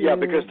sent you. Yeah,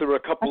 because there were a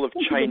couple of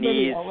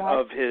Chinese video, right?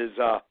 of his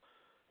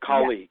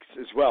colleagues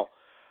as well.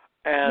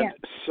 And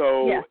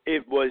so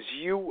it was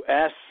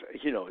U.S.,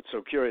 it's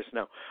so curious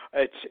now.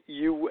 It's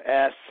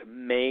U.S.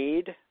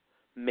 made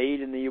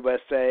in the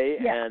USA,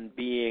 and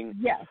being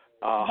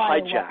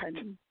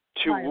hijacked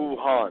to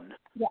Wuhan.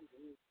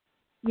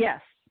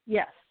 Yes.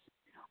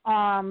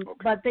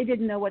 But they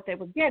didn't know what they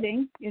were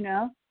getting,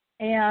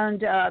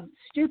 and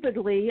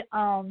stupidly,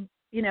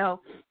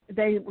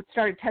 they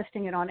started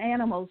testing it on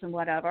animals and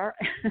whatever.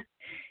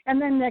 And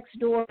then next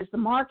door is the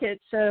market.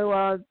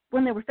 So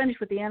when they were finished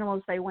with the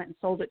animals, they went and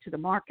sold it to the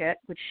market,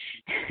 which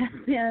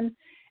then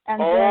they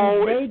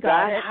got it. Is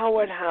that how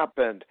it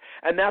happened?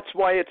 And that's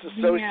why it's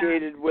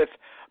associated with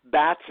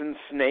bats and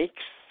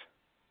snakes?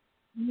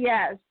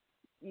 Yes.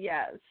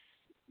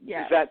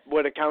 Is that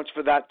what accounts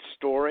for that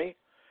story?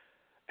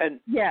 And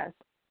yes.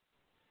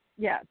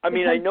 I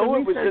mean, I know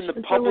it was in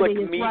the public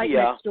media. Right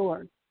next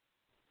door.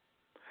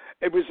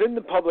 It was in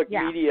the public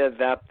media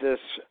that this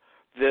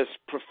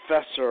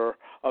professor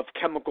of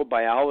chemical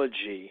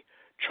biology,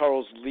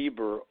 Charles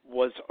Lieber,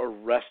 was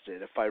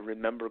arrested, if I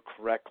remember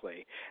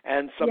correctly,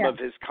 and some of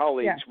his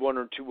colleagues, one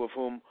or two of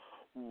whom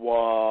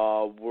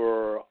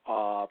were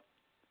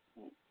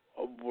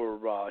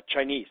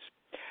Chinese.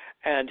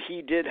 And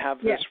he did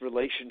have this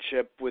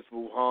relationship with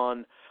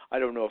Wuhan. I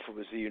don't know if it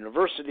was the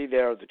university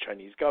there, the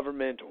Chinese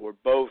government, or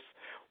both,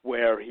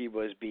 where he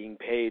was being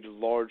paid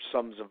large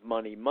sums of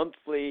money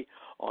monthly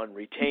on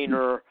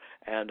retainer,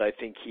 and I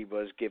think he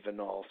was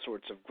given all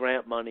sorts of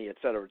grant money, et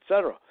cetera, et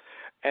cetera.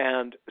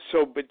 And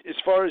so, but as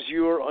far as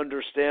your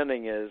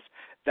understanding is,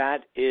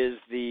 that is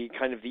the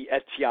kind of the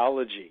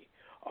etiology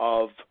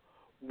of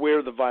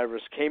where the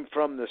virus came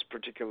from, this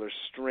particular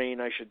strain,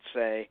 I should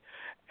say,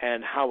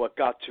 and how it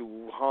got to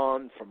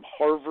Wuhan from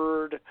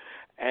Harvard,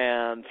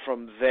 and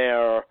from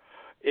there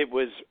it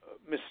was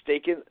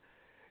mistaken.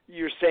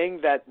 You're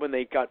saying that when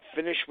they got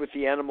finished with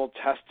the animal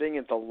testing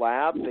at the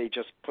lab, they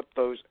just put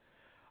those,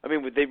 I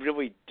mean, would they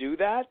really do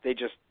that? They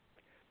just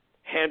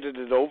handed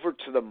it over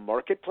to the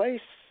marketplace?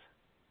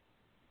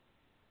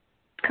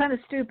 Kind of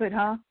stupid,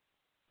 huh?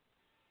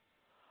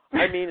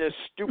 I mean, as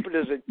stupid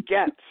as it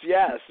gets,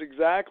 yes,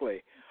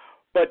 exactly.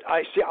 But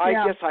I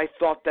guess I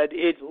thought that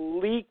it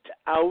leaked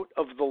out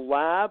of the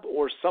lab,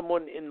 or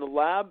someone in the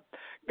lab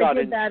got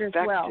infected. That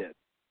as well.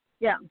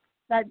 Yeah,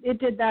 it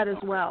did that as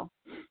well.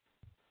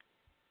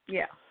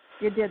 Yeah,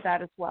 it did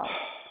that as well.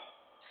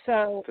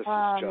 So, this is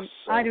just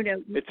I don't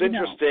know. It's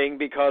interesting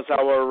because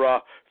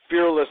our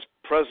fearless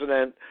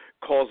president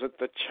calls it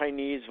the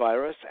Chinese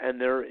virus, and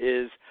there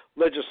is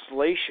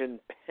legislation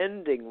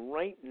pending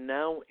right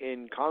now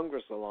in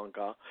Congress,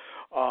 Ilonka,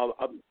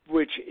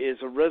 which is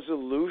a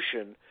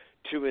resolution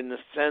to, in a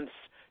sense,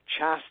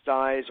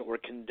 chastise or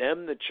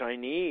condemn the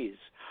Chinese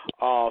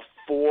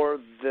for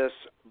this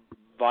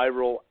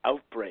viral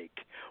outbreak,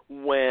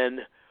 when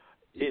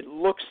it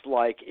looks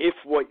like, if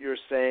what you're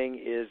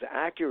saying is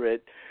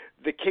accurate,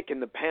 the kick in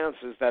the pants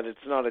is that it's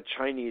not a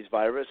Chinese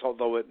virus,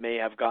 although it may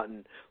have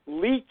gotten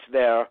leaked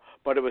there,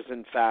 but it was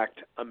in fact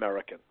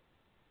American.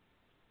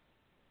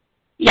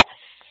 Yes.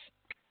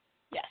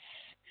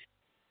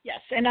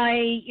 Yes, and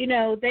I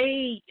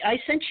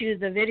sent you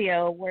the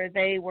video where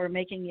they were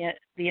making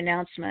the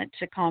announcement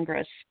to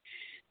Congress,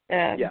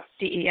 Yes.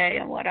 DEA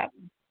and whatever.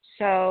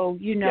 So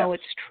Yes.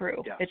 it's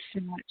true. Yes.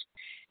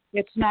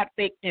 It's not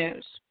fake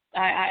news.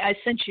 I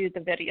sent you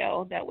the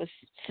video that was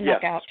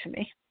snuck out to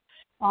me,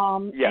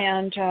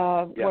 and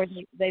where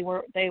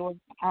they were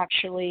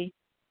actually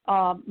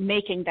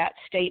making that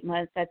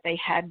statement that they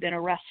had been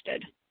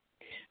arrested.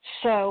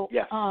 So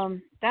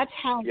that's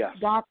how it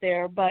got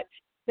there. But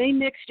they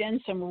mixed in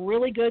some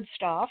really good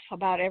stuff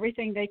about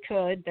everything they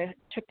could. They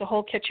took the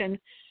whole kitchen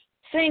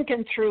sink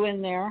and threw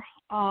in there.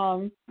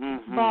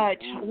 But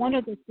one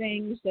of the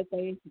things that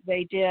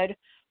they did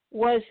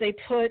was they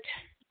put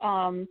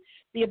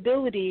the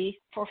ability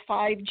for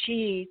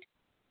 5G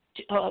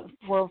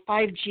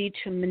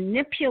to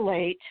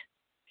manipulate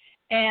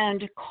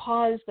and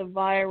cause the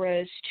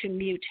virus to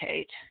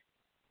mutate.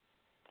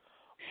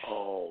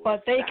 Oh,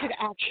 but they could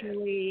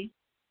actually,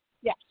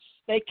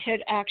 they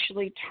could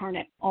actually turn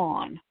it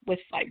on with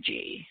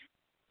 5G.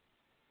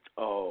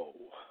 Oh,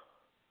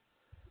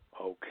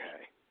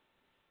 okay.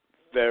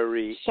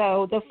 Very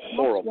so that's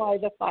horrible. why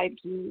the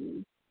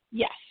 5G,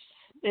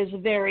 is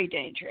very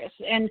dangerous.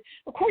 And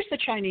of course, the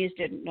Chinese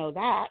didn't know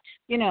that.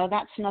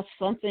 That's not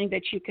something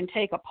that you can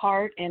take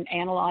apart and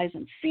analyze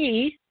and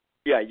see.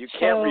 Yeah, you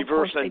can't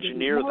reverse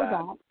engineer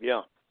that.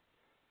 Yeah.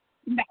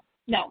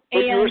 No. But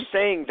you're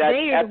saying that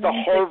at the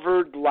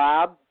Harvard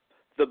lab,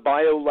 the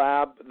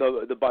biolab,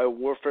 the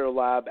biowarfare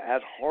lab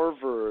at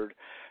Harvard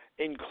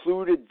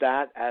included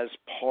that as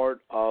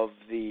part of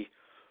the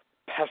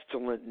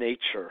pestilent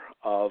nature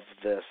of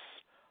this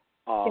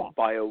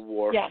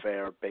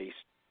biowarfare-based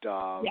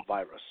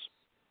virus.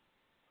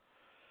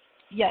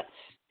 Yes.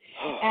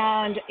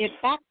 And it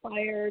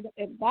backfired.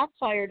 It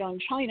backfired on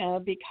China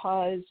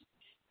because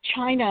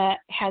China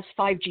has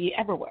 5G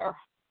everywhere,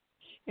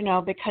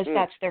 because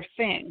that's their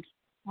thing.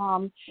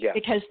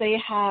 Because they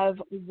have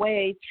a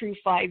way through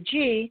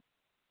 5G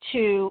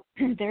to,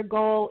 their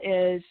goal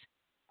is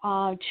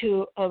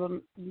to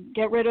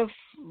get rid of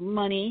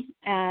money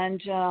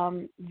and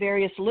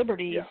various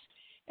liberties,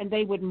 and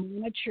they would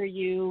monitor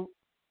you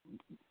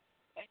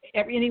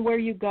anywhere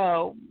you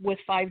go with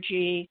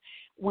 5G.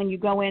 When you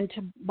go in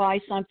to buy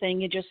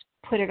something, you just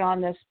put it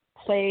on this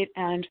plate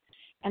and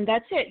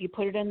that's it. You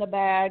put it in the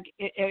bag.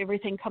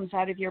 Everything comes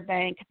out of your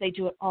bank. They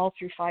do it all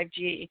through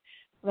 5G.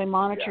 They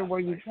monitor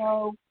where you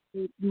go.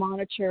 They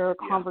monitor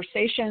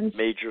conversations.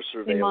 Major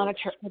surveillance. They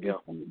monitor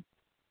everything.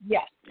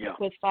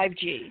 With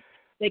 5G.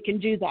 They can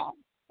do that.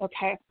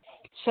 Okay.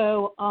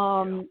 So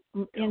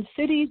in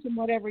cities and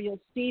whatever, you'll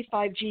see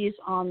 5Gs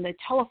on the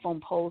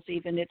telephone poles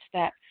even. It's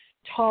that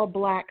tall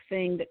black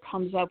thing that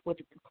comes up with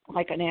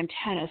like an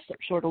antenna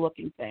sort of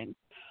looking thing.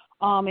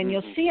 And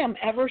you'll see them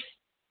ever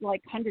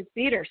like 100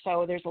 feet or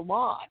so. There's a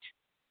lot.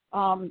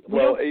 We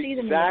don't see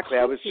them exactly.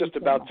 I was just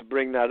about to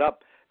bring that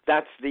up.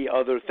 That's the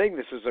other thing.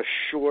 This is a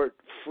short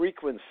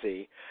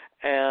frequency,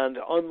 and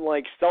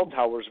unlike cell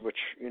towers, which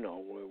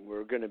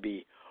we're going to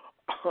be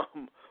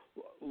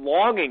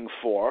longing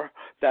for,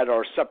 that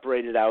are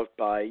separated out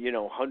by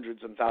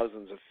hundreds and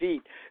thousands of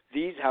feet,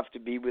 these have to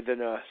be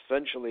within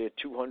essentially a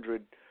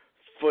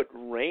 200-foot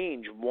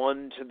range,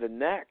 one to the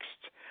next.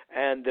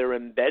 And they're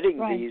embedding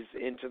these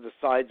into the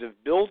sides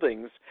of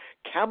buildings,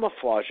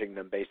 camouflaging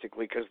them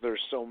basically because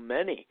there's so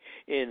many,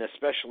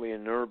 especially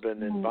in an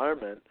urban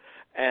environment.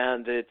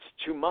 And it's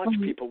too much.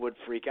 People would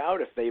freak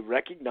out if they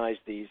recognize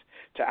these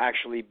to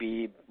actually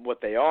be what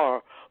they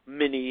are,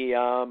 mini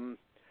cell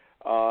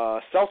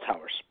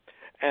towers.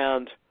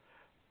 And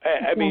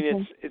I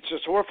mean, it's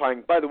just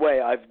horrifying. By the way,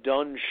 I've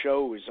done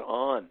shows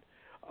on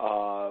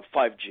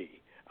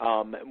 5G.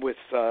 With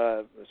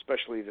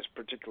especially this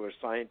particular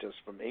scientist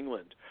from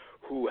England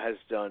who has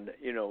done,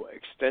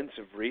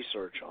 extensive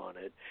research on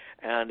it.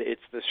 And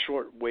it's the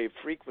shortwave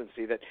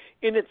frequency that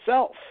in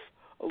itself,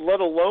 let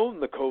alone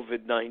the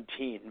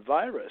COVID-19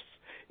 virus,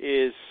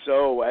 is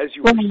so, as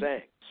you were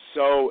saying,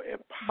 so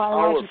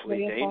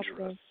powerfully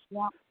dangerous.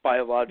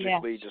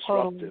 Biologically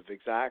disruptive,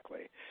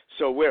 exactly.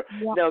 So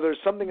now there's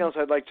something else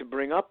I'd like to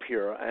bring up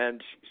here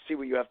and see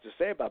what you have to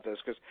say about this,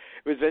 because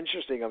it was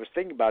interesting. I was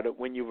thinking about it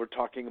when you were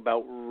talking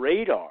about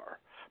radar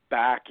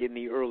back in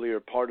the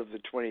earlier part of the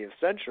 20th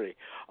century.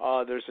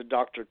 There's a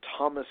Dr.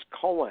 Thomas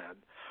Cowan,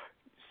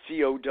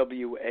 Cowan,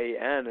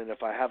 and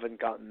if I haven't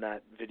gotten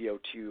that video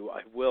to you,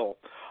 I will.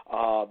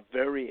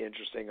 Very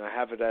interesting. I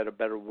have it at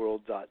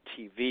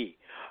abetterworld.tv,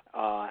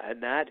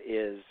 and that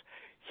is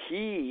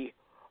he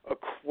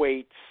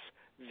equates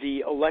the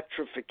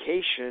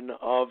electrification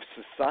of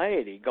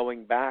society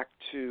going back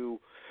to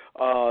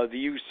the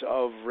use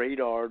of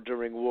radar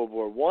during World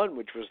War I,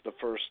 which was the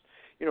first,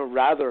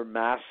 rather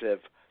massive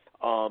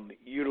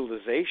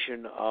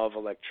utilization of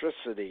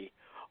electricity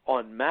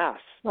en masse.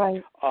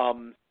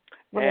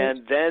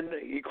 And then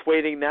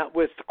correlating that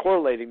with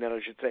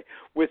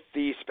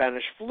the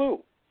Spanish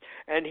flu.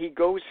 And he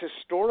goes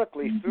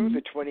historically through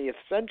the 20th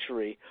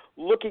century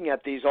looking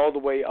at these all the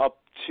way up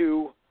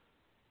to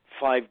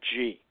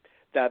 5G,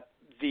 that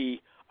the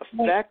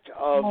effect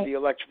of the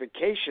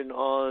electrification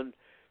on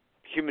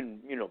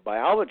human,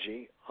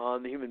 biology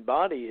on the human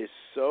body is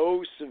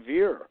so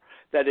severe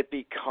that it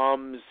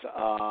becomes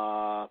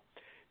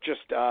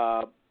just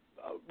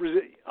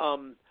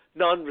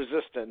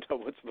non-resistant.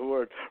 What's the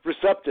word?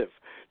 Receptive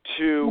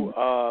to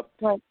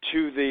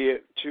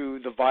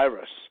the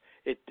virus.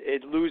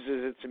 It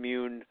loses its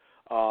immune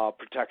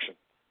protection.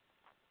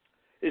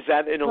 Is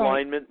that in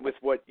alignment with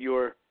what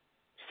you're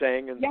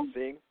saying and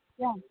seeing?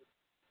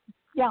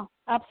 Yeah,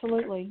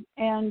 absolutely.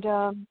 And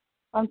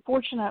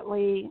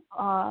unfortunately,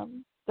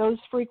 those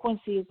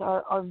frequencies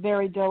are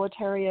very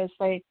deleterious.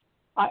 I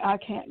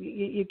can't.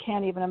 You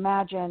can't even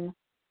imagine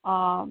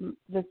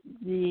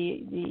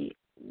the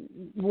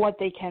what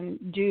they can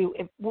do.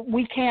 If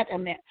we can't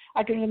imagine,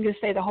 I can even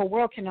say the whole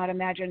world cannot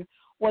imagine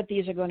what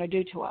these are going to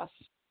do to us.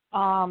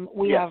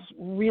 We have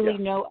really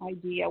no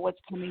idea what's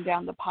coming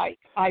down the pike,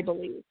 I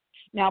believe.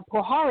 Now,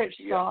 Puharich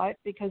saw it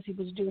because he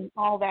was doing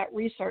all that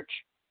research,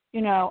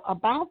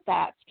 about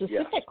that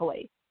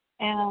specifically.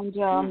 And,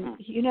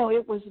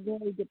 it was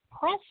very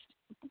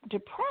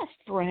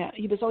depressed for him.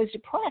 He was always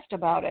depressed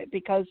about it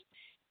because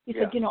he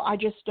said, I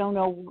just don't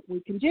know what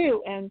we can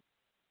do. And,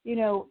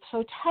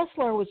 so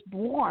Tesla was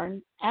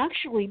born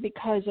actually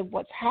because of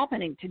what's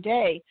happening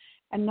today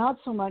and not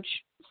so much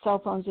cell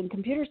phones and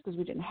computers because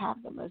we didn't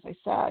have them, as I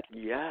said.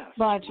 Yes,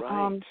 but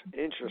right.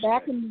 Interesting.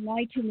 Back in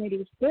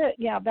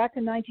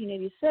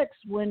 1986,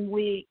 when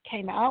we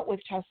came out with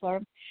Tesla,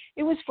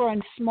 it was for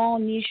a small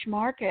niche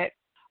market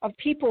of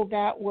people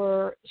that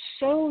were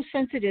so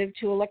sensitive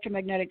to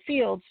electromagnetic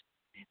fields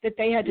that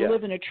they had to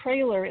live in a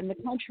trailer in the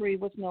country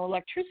with no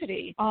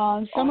electricity.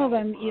 Some of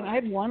them, I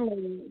had one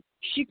lady,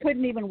 she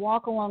couldn't even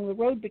walk along the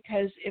road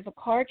because if a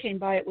car came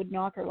by, it would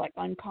knock her like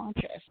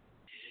unconscious.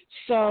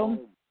 So,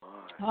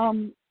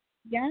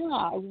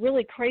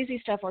 really crazy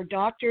stuff. Our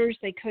doctors,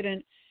 they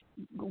couldn't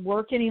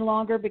work any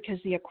longer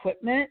because the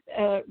equipment,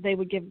 they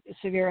would give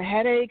severe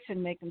headaches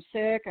and make them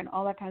sick and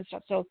all that kind of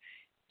stuff. So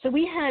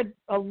we had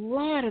a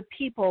lot of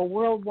people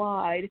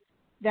worldwide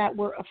that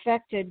were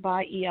affected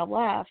by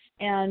ELF,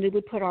 and it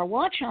would put our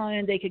watch on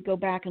and they could go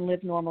back and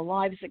live normal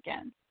lives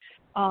again.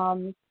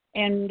 When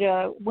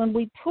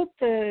we put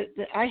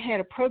I had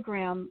a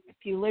program a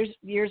few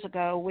years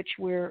ago, which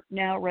we're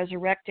now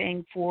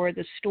resurrecting for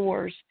the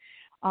stores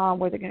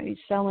where they're going to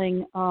be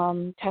selling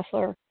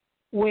Tesla,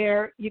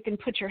 where you can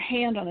put your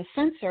hand on a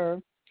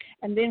sensor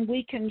and then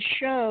we can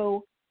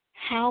show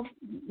how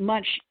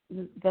much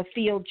the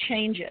field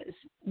changes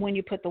when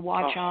you put the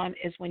watch on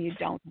is when you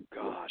don't.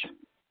 God.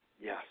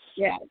 Yes.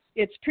 Yeah,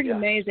 it's pretty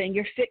amazing.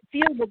 Your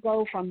field will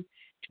go from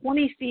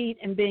 20 feet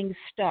and being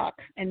stuck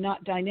and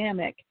not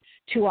dynamic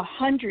to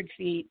 100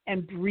 feet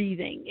and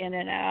breathing in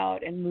and out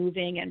and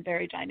moving and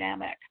very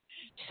dynamic.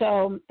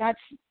 So that's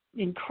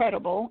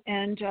incredible,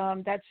 and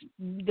that's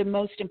the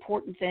most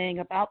important thing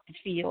about the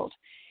field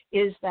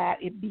is that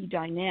it be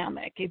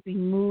dynamic, it be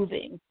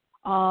moving.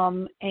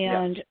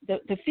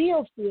 The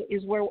field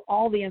is where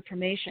all the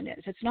information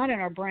is. It's not in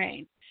our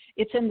brain.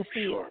 It's in the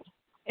field. Sure.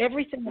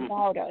 Everything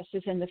about us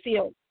is in the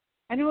field.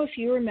 I don't know if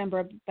you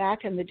remember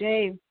back in the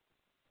day,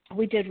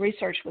 we did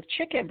research with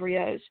chick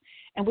embryos,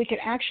 and we could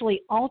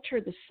actually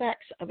alter the sex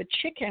of a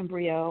chick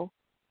embryo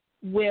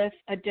with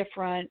a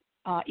different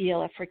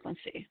ELF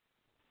frequency.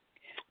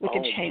 We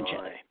could change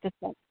it.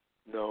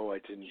 No, I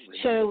didn't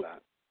remember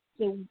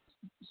that.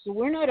 So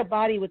we're not a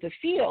body with a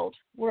field.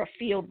 We're a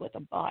field with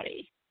a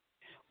body,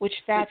 which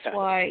that's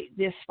why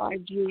this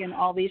 5G and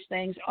all these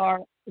things are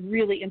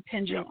really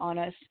impinging on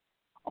us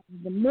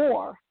the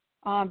more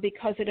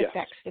because it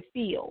affects the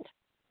field.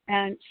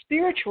 And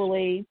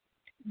spiritually,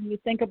 when you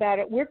think about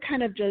it, we're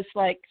kind of just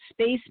like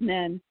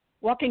spacemen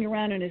walking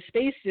around in a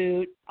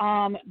spacesuit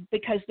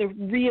because the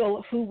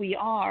real who we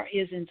are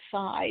is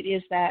inside,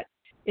 is that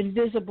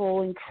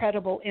invisible,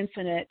 incredible,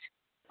 infinite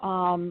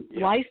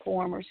life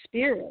form or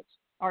spirit,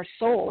 our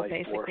soul, life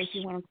basically, force. If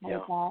you want to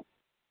call it that.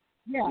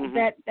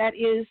 Yeah, that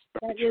is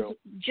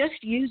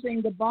just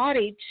using the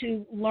body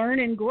to learn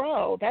and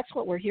grow. That's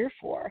what we're here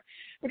for.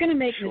 We're going to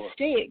make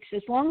mistakes.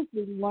 As long as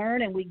we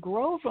learn and we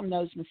grow from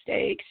those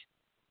mistakes,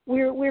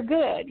 we're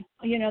good.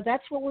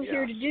 That's what we're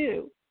here to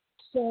do.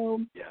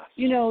 So,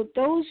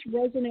 those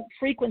resonant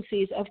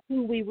frequencies of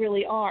who we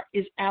really are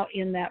is out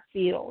in that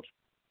field.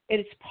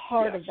 It's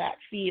part of that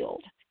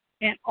field.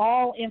 And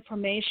all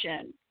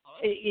information,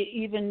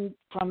 even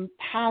from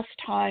past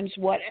times,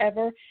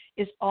 whatever,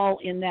 is all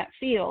in that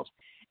field.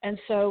 And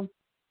so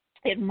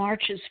it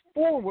marches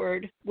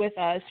forward with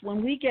us.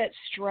 When we get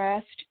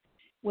stressed,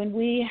 when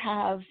we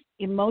have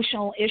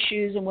emotional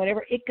issues and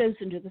whatever, it goes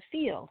into the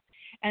field.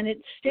 And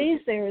it stays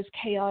there as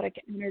chaotic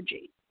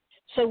energy.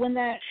 So when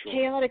that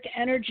chaotic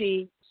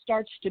energy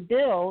starts to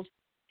build,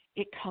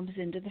 it comes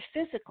into the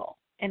physical,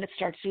 and it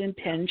starts to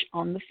impinge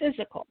on the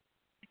physical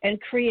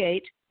and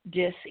create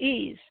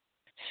dis-ease.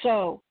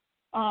 So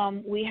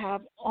we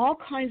have all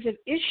kinds of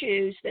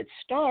issues that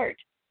start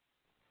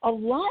a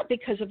lot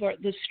because of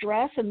the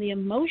stress and the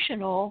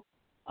emotional,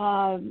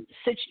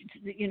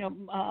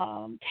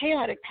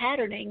 chaotic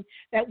patterning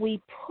that we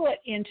put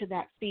into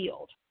that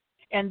field.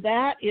 And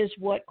that is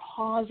what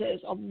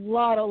causes a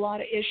lot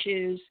of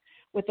issues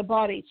with the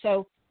body.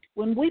 So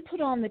when we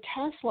put on the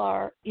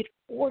Teslar, it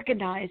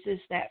organizes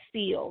that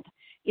field.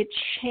 It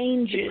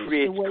changes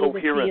the way the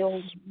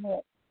field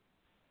works.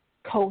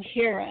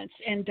 Coherence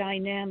and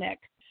dynamic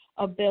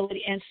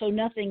ability, and so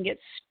nothing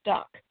gets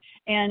stuck.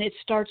 And it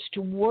starts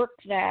to work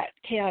that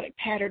chaotic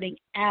patterning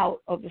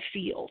out of the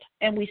field.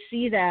 And we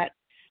see that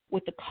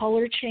with the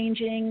color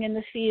changing in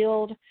the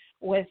field,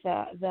 with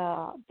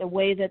the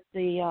way that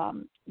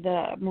the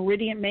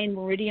main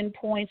meridian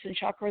points and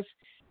chakras,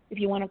 if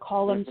you want to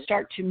call them,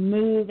 start to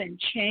move and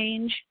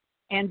change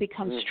and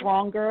become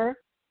stronger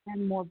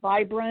and more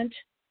vibrant.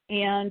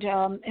 And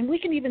we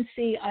can even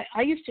see,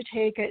 I used to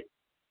take it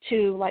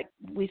to, like,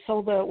 we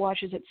sold the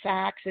watches at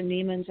Saks and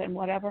Neiman's and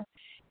whatever,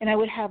 and I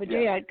would have a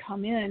day I'd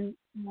come in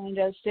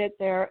and sit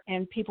there,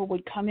 and people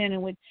would come in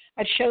and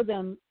I'd show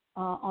them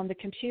on the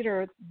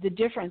computer the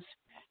difference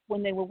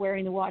when they were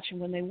wearing the watch and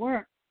when they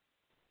weren't.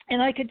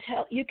 And I could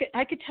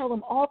tell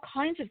them all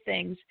kinds of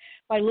things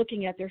by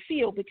looking at their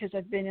field, because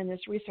I've been in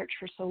this research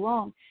for so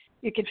long.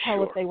 You could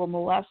tell if they were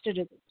molested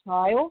as a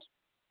child.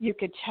 You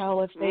could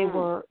tell if they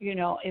were,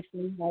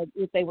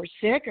 if they were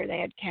sick or they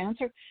had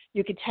cancer.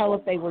 You could tell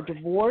if they were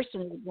divorced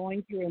and were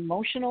going through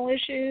emotional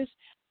issues.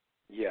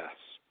 Yes.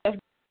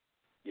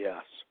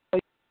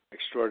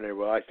 Extraordinary.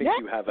 Well, I think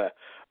you have a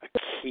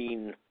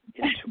keen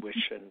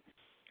intuition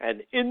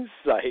and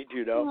insight,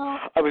 Well,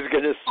 I was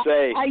going to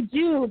say. I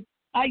do.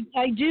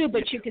 I do,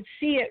 but you could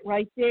see it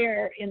right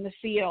there in the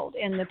field,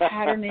 in the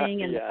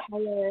patterning and the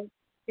color,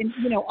 and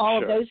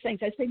all of those things.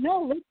 I say,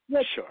 no,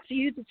 look.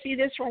 See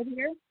this right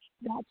here?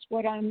 That's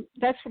what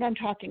I'm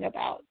talking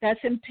about. That's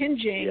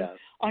impinging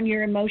on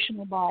your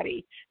emotional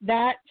body.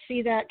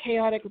 See that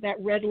chaotic, that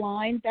red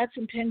line? That's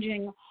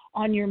impinging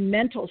on your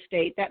mental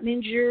state. That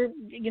means you're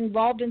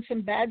involved in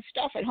some bad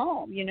stuff at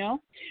home,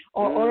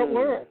 or at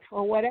work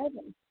or whatever,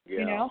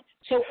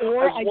 So,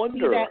 or I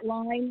see that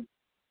line.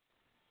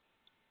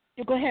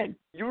 Go ahead.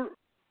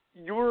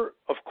 You're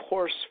of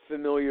course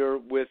familiar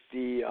with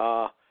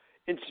the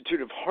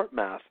Institute of Heart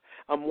Math.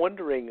 I'm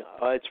wondering,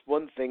 it's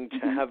one thing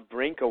to have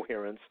brain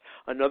coherence,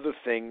 another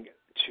thing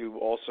to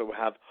also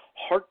have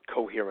heart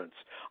coherence.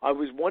 I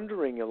was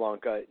wondering,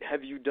 Ilonka,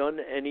 have you done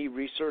any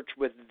research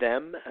with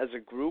them as a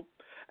group,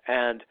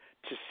 and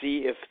to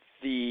see if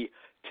the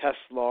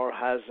Teslar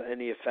has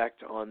any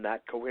effect on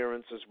that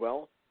coherence as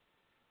well?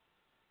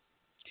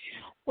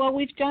 Well,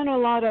 we've done a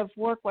lot of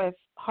work with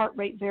heart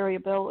rate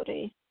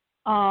variability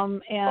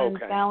and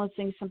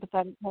balancing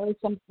sympathetic,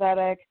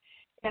 parasympathetic,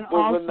 and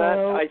also then that,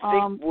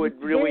 I think,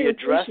 would really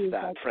address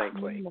that,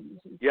 frankly.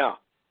 Yeah,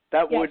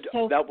 that would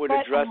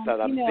address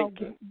that, I'm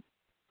thinking.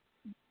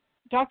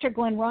 Dr.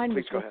 Glenn Ryan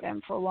was with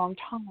them for a long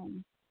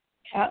time.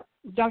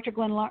 Dr.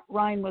 Glenn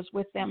Ryan was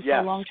with them for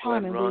a long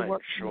time, and we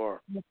worked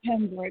with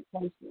him very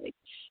closely.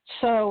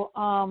 So,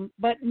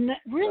 but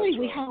really,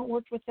 we haven't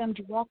worked with them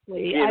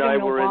directly. He and I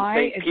were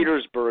in St.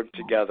 Petersburg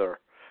together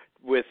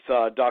with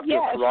Dr.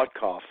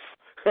 Korotkov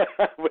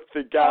with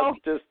the gas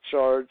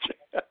discharge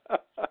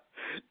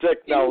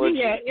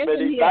technology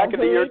back in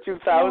the year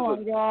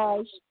 2000.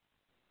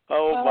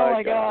 Oh,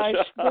 my gosh.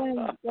 Oh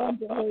my gosh.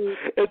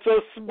 It's a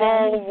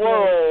small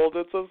world.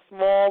 It's a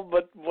small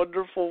but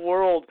wonderful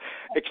world,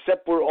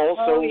 except we're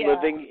also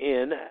living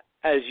in,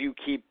 as you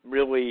keep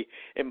really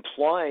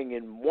implying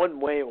in one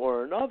way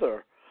or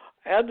another,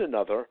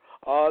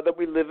 that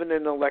we live in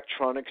an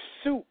electronic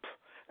soup.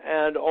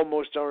 And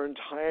almost our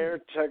entire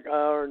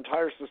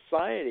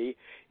society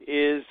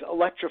is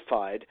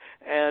electrified,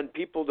 and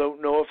people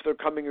don't know if they're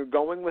coming or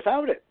going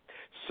without it.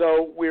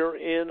 So we're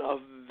in a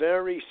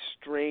very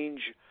strange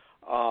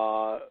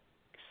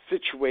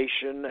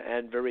situation,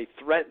 and very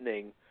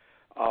threatening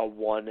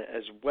one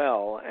as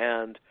well.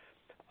 And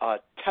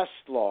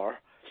Teslar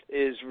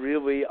is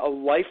really a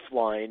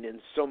lifeline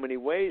in so many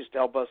ways to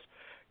help us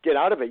get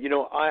out of it.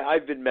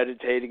 I've been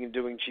meditating and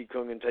doing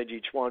Qigong and Tai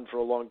Chi Chuan for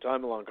a long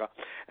time, Ilonka,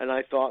 and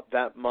I thought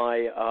that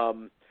my,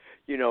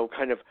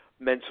 kind of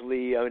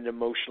mentally and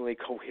emotionally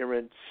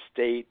coherent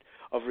state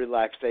of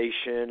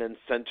relaxation and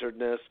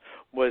centeredness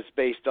was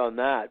based on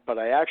that, but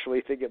I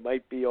actually think it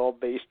might be all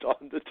based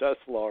on the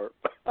Teslar.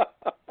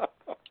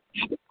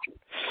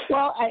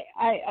 Well,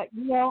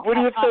 what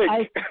do you think?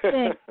 I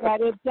think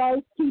that it does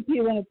keep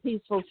you in a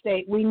peaceful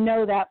state. We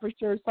know that for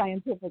sure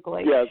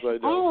scientifically. Yes, I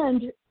do.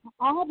 And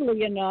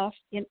oddly enough,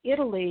 in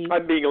Italy,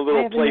 I'm being a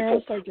little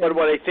playful, but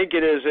what I think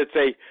it is,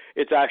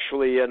 it's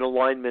actually an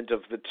alignment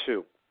of the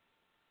two,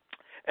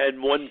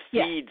 and one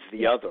feeds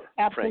the other.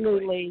 Absolutely.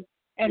 Frankly.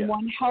 And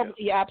one helps,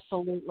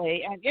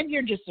 absolutely. And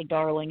you're just a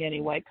darling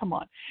anyway. Come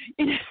on.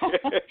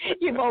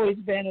 You've always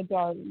been a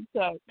darling.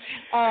 So,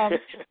 a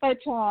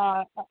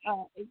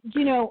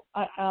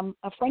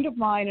friend of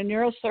mine, a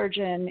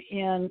neurosurgeon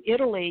in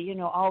Italy,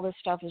 all this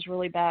stuff is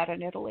really bad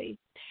in Italy.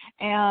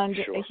 And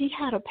he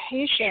had a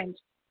patient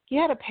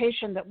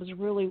that was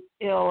really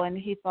ill, and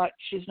he thought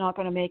she's not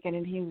going to make it,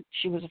 and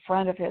she was a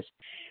friend of his.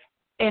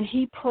 And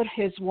he put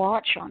his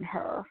watch on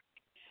her,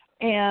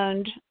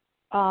 and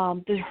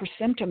her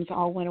symptoms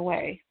all went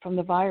away from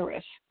the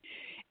virus.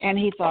 And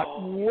he thought,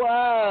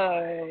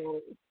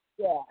 whoa,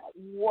 Yeah.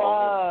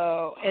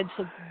 Whoa. And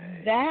so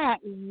that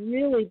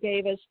really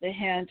gave us the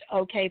hint,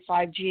 okay,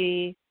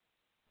 5G,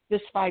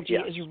 this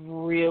 5G is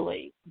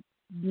really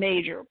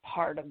major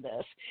part of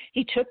this.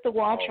 He took the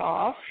watch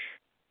off.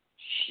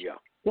 Yeah.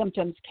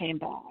 Symptoms came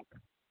back.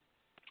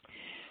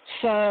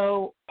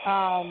 So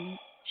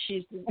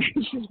she's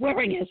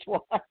wearing his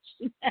watch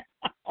now.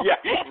 Yeah,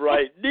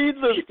 right.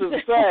 Needless to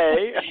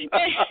say.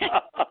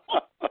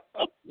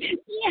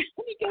 Yeah,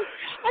 because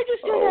I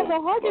just don't have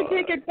the heart to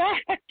take it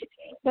back.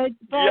 But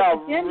yeah,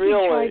 then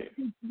really.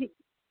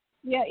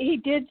 he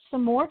did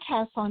some more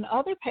tests on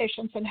other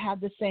patients and had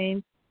the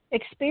same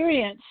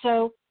experience.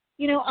 So,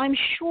 I'm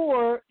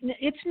sure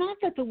it's not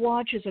that the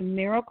watch is a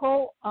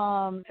miracle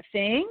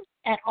thing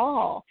at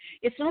all.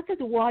 It's not that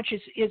the watch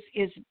is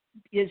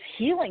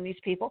healing these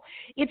people.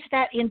 It's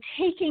that in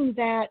taking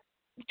that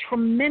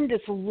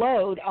tremendous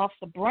load off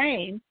the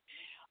brain,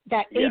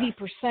 that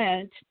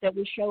 80% that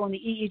we show on the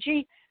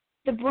EEG,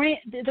 the brain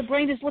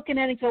is looking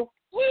at it and go,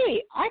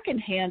 hey, I can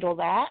handle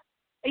that.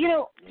 Send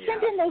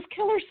in those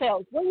killer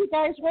cells. What are you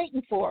guys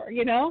waiting for?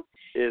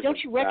 Don't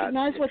you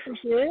recognize what this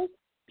is?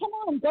 Come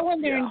on, go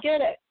in there and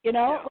get it.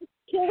 Let's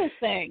kill this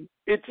thing.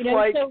 It's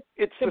so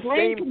it's the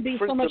brain same can be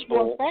principle. so much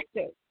more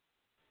effective.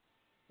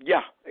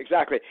 Yeah,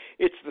 exactly.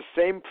 It's the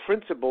same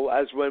principle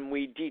as when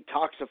we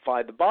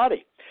detoxify the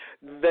body.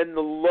 Then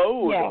the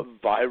load of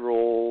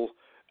viral,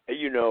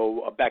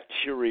 a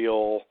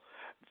bacterial,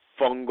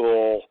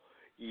 fungal,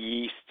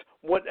 yeast,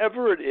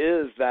 whatever it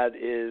is that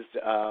is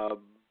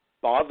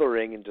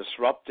bothering and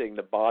disrupting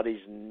the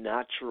body's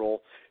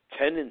natural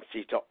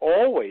tendency to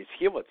always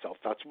heal itself.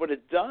 That's what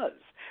it does.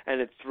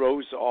 And it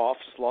sloughs off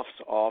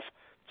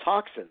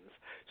toxins.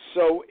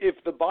 So if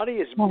the body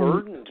is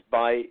burdened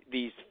by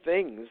these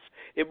things,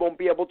 it won't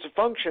be able to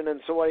function.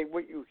 And so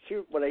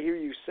what I hear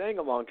you saying,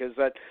 Ilonka, is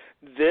that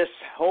this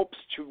helps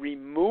to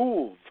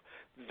remove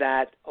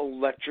that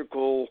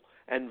electrical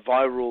and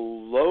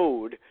viral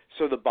load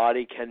so the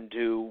body can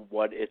do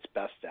what it's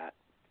best at.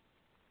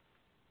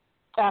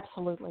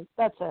 Absolutely.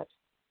 That's it.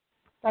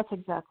 That's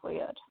exactly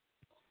it.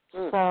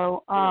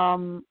 So a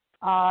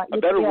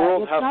better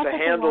world has to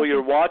handle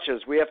your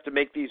watches. We have to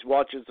make these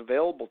watches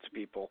available to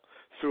people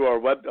through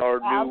our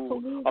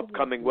new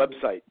upcoming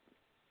website.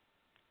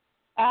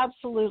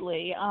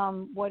 Absolutely.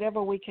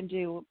 Whatever we can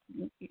do,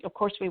 of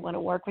course we want to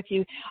work with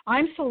you.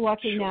 I'm so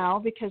lucky now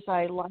because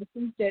I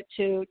licensed it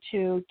to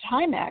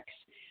Timex,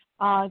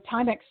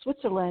 Timex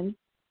Switzerland.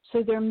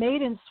 So they're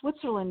made in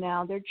Switzerland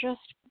now. They're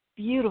just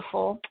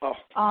beautiful. Oh,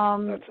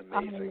 that's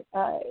amazing.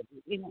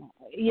 They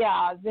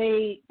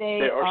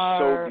are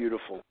so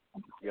beautiful.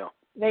 Yeah.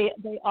 They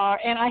are,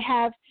 and I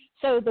have,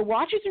 so the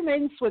watches are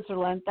made in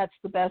Switzerland. That's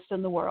the best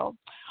in the world.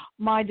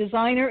 My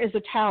designer is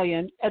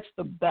Italian. That's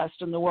the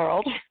best in the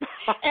world.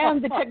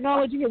 And the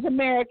technology is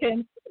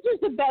American. Which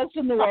is the best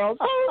in the world.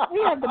 So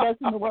we have the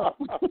best in the world.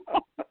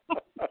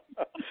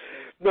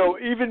 No,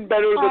 even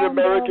better than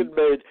American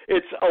made.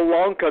 It's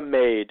Ilonka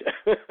made.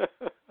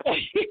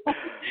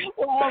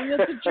 Well, I'm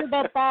not sure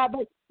about that,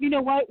 but you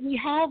know what? We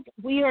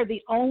are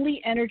the only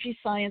energy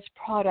science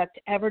product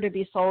ever to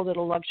be sold at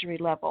a luxury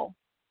level,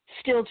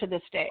 still to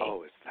this day.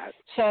 Oh, is that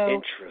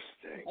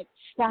interesting?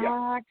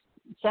 Like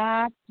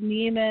Saks,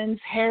 Neiman's,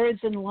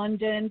 Harrods in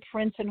London,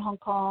 Prince in Hong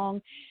Kong.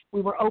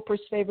 We were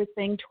Oprah's favorite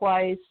thing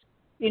twice.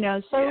 So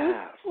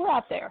we're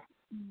out there.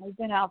 I've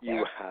been out there.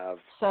 You have.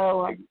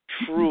 So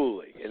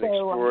truly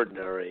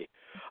extraordinary.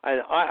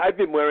 And I've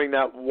been wearing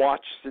that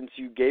watch since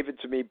you gave it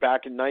to me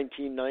back in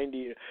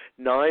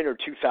 1999 or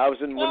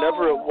 2000,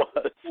 whenever it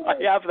was. I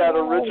have that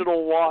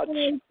original watch.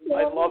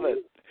 I love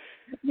it.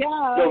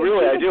 Yeah. No,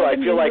 really, I do. I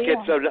feel like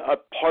it's a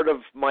part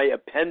of my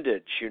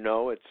appendage.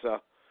 It's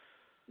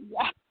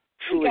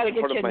truly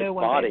part of my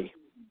body.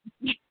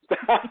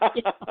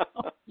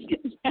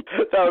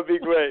 That would be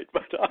great,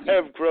 but I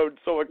have grown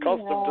so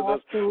accustomed to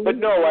this. Absolutely. But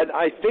no, and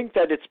I think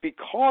that it's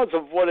because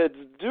of what it's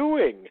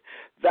doing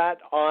that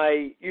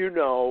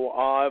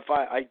if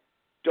I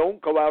don't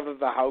go out of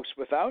the house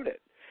without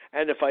it.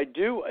 And if I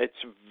do,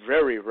 it's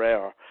very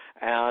rare,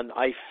 and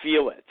I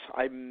feel it.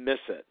 I miss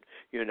it,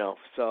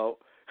 So,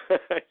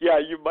 yeah,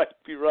 you might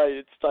be right.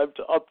 It's time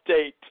to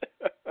update.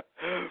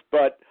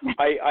 But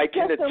I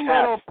can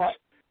attest.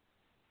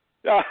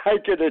 I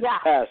can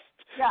attest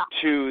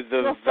to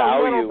the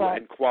value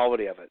and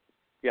quality of it.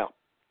 Yeah.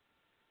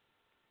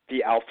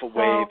 The alpha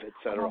wave,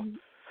 etc.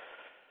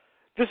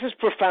 This is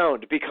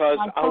profound because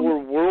our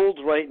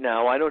world right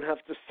now, I don't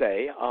have to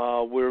say,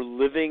 we're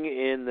living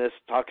in this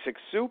toxic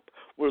soup.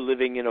 We're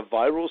living in a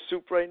viral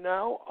soup right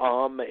now.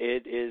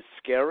 It is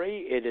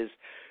scary. It is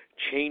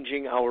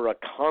changing our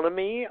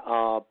economy.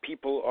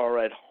 People are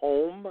at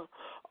home.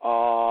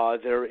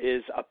 There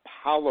is a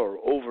pallor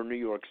over New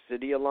York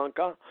City,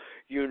 Ilonka.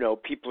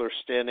 People are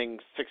standing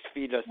 6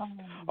 feet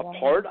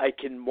apart. I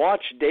can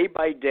watch day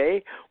by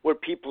day where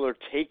people are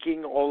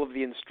taking all of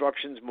the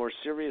instructions more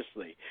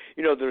seriously.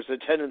 There's a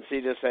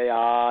tendency to say,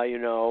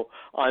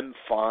 I'm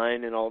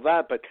fine and all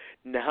that. But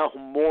now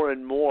more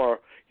and more,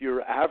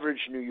 your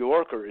average New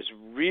Yorker is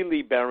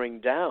really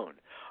bearing down.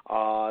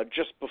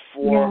 Just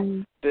before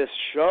this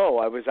show,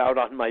 I was out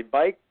on my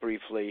bike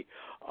briefly,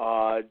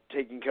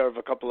 taking care of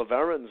a couple of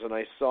errands, and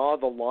I saw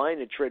the line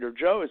at Trader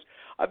Joe's.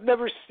 I've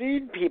never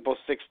seen people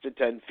 6 to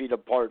 10 feet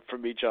apart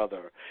from each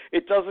other.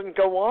 It doesn't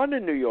go on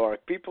in New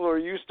York. People are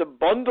used to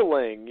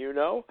bundling,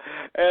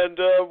 and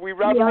we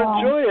rather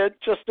enjoy it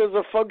just as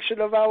a function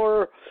of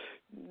our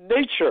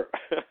nature.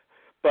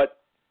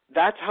 But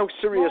that's how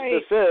serious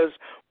this is,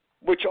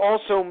 which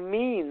also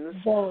means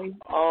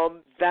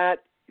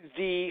that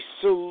the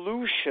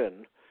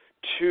solution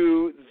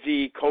to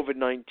the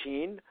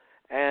COVID-19,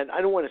 and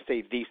I don't want to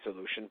say the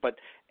solution, but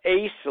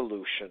a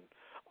solution,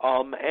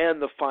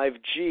 and the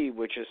 5G,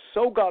 which is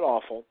so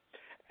god-awful,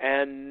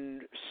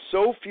 and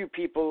so few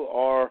people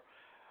are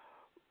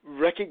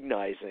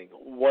recognizing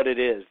what it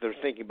is. They're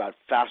thinking about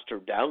faster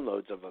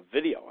downloads of a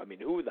video. I mean,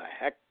 who the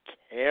heck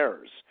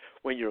cares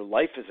when your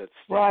life is at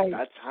stake?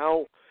 That's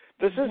how,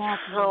 this is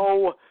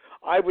how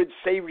I would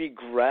say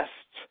regressed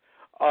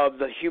of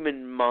the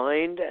human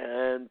mind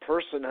and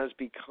person has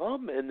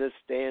become in this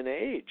day and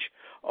age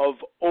of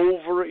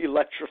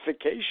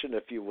over-electrification,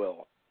 if you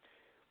will.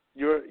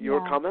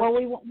 Your comment? Well,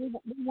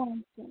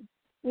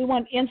 we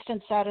want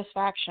instant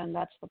satisfaction.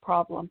 That's the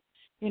problem.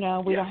 We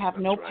don't have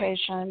no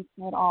patience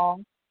at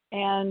all.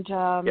 And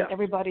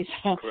everybody's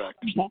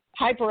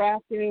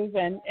hyperactive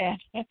and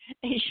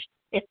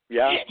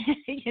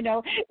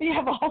you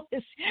have all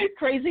this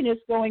craziness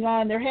going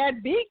on. There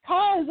had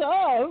because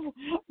of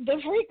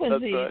the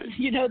frequencies,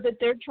 that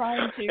they're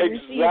trying to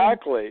receive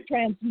and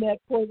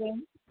transmit for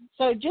them.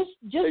 So just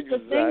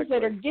the things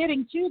that are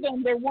getting to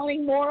them, they're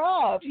wanting more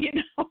of,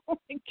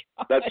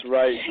 That's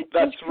right.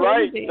 That's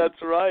right.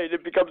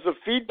 It becomes a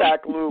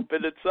feedback loop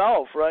in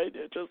itself, right?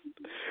 It just,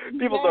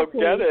 people don't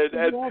get it.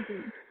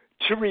 And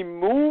to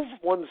remove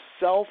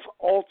oneself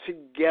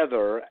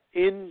altogether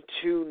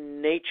into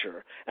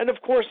nature. And,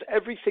 of course,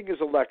 everything is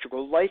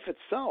electrical. Life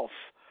itself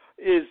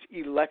is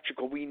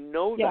electrical. We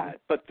know that.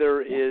 But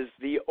there is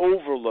the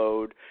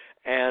overload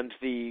and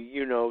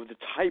the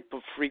type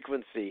of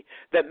frequency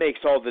that makes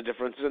all the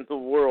difference in the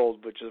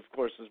world, which, of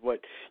course, is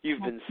what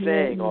you've been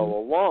saying all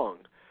along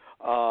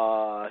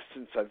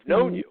since I've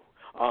known you,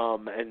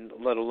 and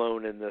let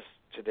alone in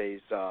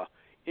today's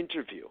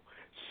interview.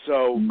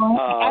 So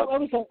I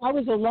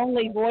was a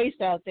lonely voice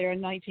out there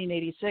in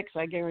 1986.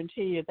 I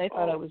guarantee you, they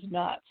thought I was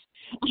nuts,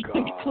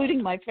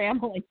 including my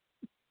family.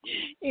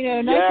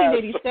 In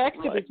 1986,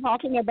 to be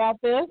talking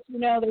about this,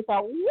 they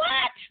thought,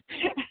 what?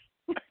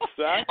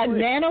 Exactly. A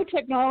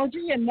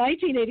nanotechnology in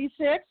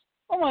 1986?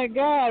 Oh my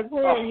God,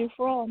 where are you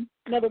from?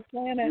 Another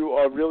planet. You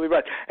are really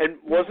right. And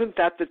wasn't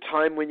that the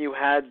time when you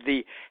had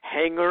the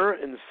hangar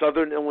in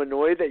southern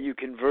Illinois that you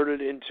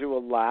converted into a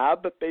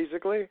lab,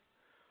 basically?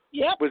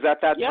 Yep. Was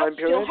that time period?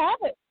 Still have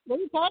it. What are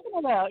you talking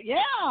about?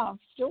 Yeah,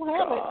 still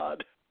have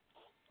it.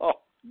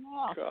 Oh,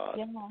 yeah. God.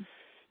 Yeah.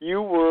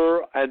 You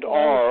were and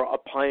are a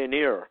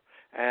pioneer,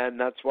 and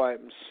that's why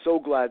I'm so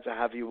glad to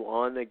have you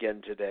on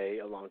again today,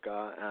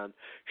 Ilonka, and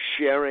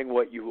sharing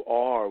what you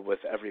are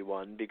with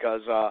everyone,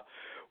 because I'm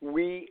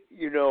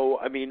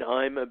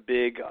a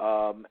big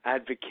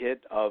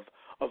advocate of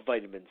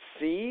vitamin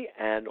C,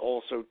 and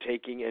also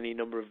taking any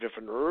number of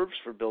different herbs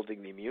for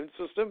building the immune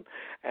system.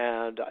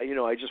 And,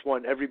 I just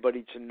want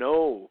everybody to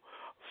know,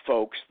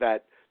 folks,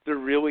 that there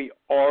really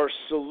are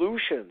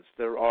solutions.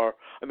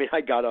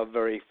 I got a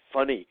very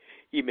funny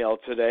email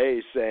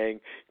today saying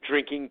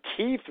drinking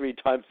tea 3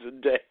 times a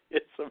day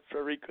is a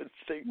very good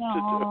thing to do.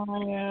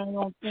 I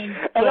don't think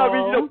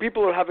so. And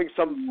people are having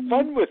some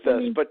fun with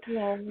this, but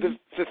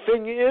the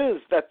thing is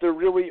that there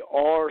really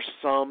are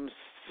some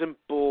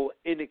simple,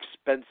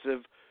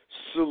 inexpensive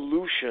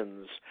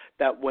solutions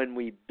that when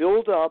we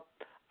build up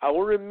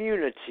our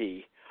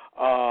immunity,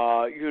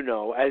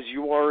 as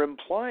you are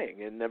implying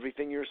in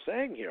everything you're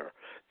saying here,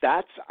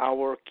 that's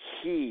our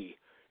key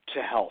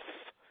to health,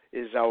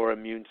 is our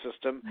immune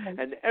system.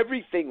 And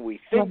everything we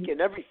think and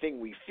everything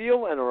we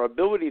feel and our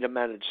ability to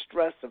manage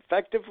stress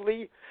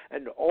effectively,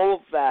 and all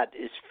of that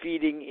is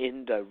feeding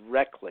in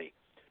directly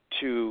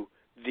to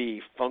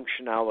the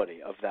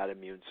functionality of that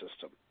immune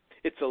system.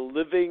 It's a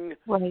living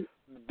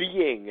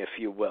being, if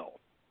you will.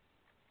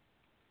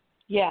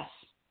 Yes.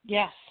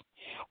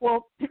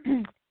 Well,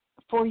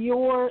 for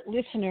your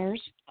listeners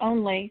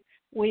only,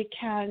 we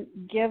can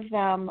give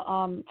them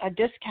a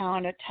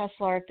discount at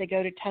Teslar. If they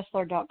go to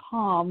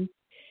Teslar.com,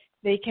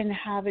 they can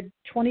have a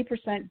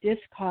 20%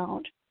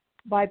 discount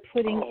by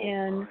putting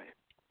in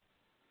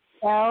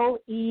Leonor,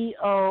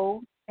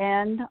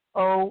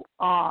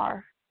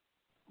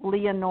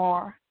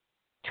 Leonor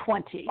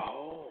 20.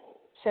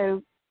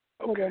 So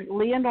put in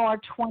Leonor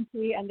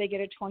 20, and they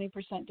get a 20%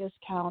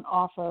 discount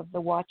off of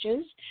the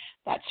watches.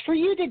 That's for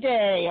you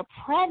today, a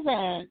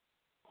present.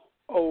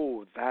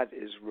 Oh, that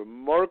is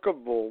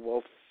remarkable.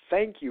 Well,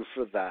 thank you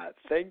for that.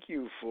 Thank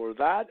you for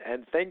that,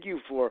 and thank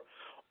you for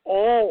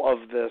all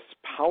of this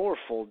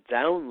powerful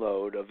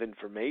download of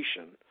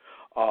information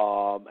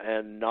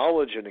and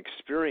knowledge and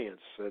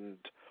experience, and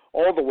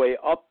all the way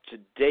up to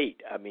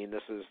date. I mean,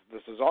 this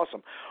is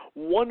awesome.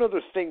 One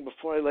other thing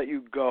before I let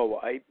you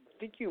go,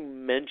 think you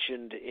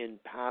mentioned in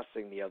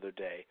passing the other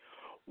day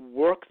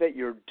work that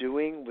you're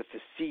doing with the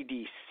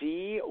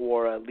CDC,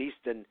 or at least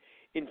an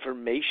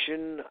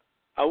information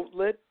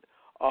outlet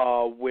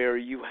where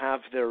you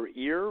have their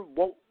ear.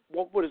 What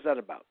is that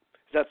about?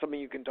 Is that something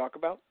you can talk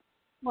about?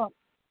 Well,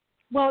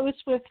 it was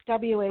with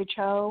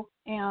WHO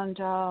and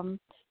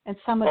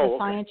some of the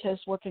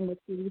scientists working with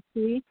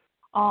CDC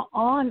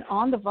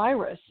on the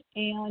virus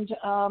and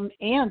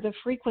the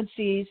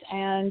frequencies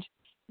and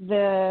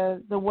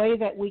the way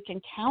that we can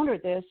counter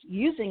this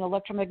using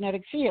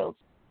electromagnetic fields.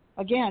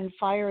 Again,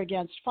 fire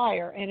against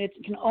fire, and it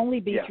can only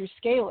be through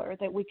scalar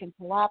that we can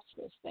collapse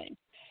this thing.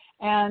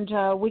 And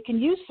we can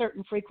use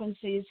certain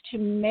frequencies to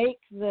make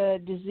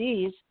the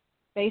disease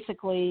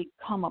basically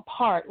come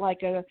apart,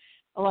 like a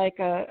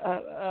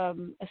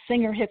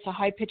singer hits a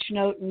high-pitched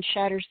note and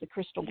shatters the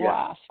crystal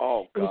glass.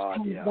 Oh, God, it was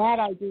kind of that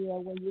idea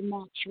where you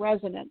match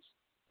resonance,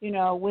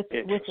 with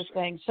the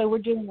thing. So we're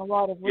doing a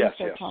lot of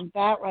research on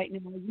that right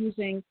now,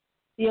 using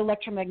the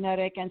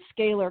electromagnetic and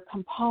scalar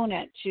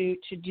component to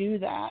do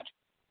that,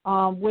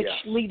 which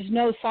leaves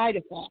no side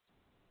effects.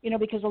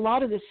 Because a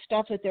lot of this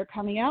stuff that they're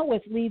coming out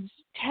with leads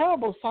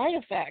terrible side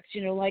effects.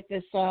 Like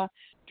this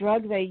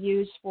drug they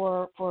use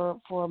for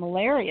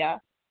malaria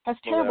has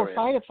terrible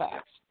side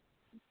effects.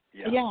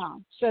 Yeah.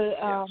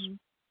 So,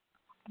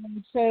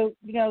 so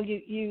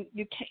you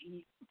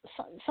can't.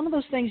 Some of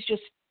those things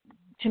just,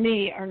 to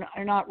me,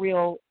 are not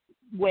real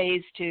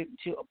ways to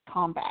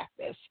combat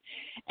this.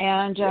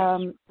 And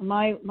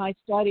my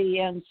study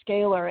in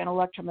scalar and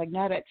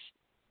electromagnetics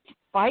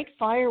fight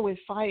fire with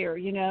fire,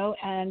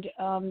 and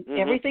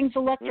everything's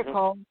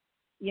electrical.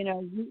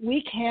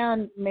 We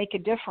can make a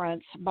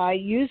difference by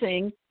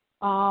using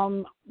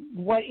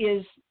what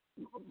is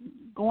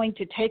going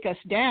to take us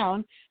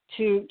down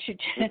to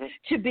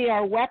be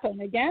our weapon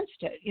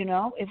against it.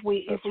 If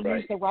we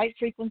use the right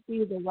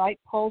frequency, the right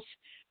pulse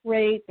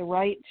rate, the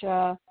right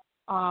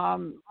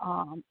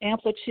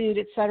amplitude,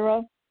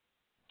 etc.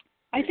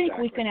 I think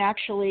we can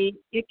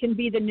it can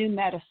be the new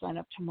medicine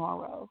of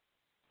tomorrow.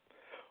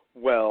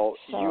 Well,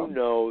 you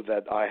know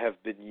that I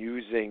have been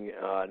using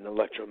an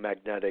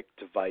electromagnetic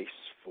device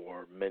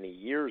for many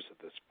years at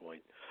this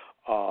point,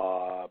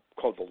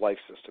 called the Life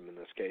System in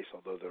this case,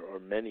 although there are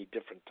many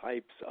different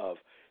types of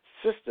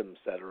systems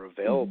that are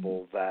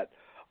available that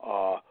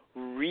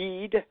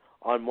read.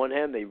 On one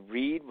hand, they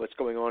read what's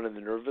going on in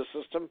the nervous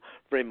system,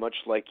 very much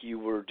like you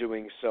were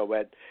doing so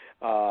at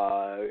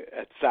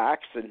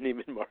Saks and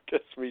Neiman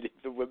Marcus, reading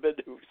the women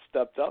who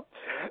stepped up.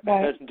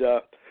 Right.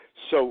 And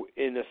so,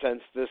 in a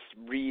sense, this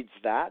reads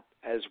that,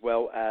 as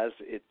well as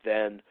it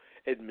then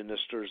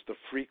administers the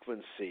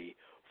frequency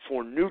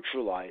for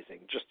neutralizing,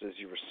 just as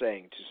you were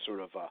saying, to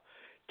sort of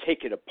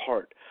take it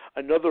apart.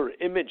 Another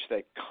image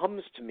that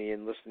comes to me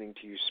in listening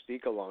to you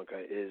speak,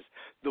 Ilonka, is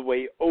the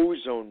way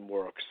ozone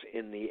works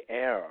in the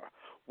air,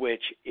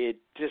 which it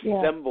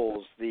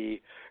disassembles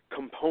the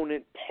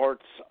component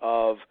parts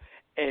of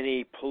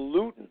any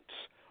pollutant,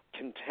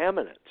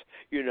 contaminant.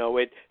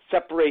 It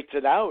separates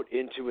it out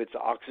into its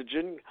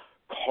oxygen,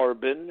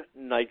 carbon,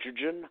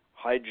 nitrogen,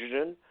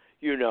 hydrogen,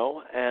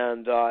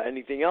 and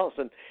anything else,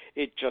 and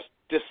it just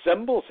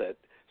disassembles it.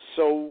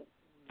 So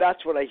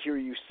that's what I hear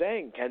you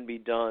saying can be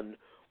done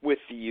with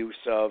the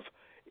use of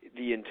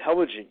the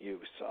intelligent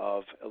use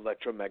of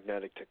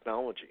electromagnetic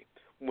technology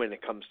when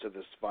it comes to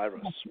this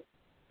virus.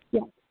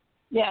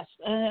 Yes,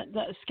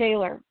 the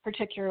scalar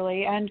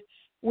particularly, and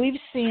we've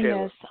seen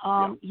this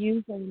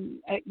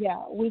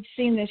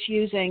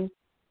using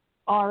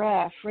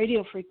RF,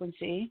 radio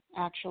frequency,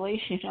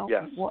 actually,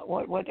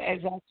 what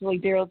is actually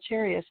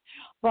deleterious,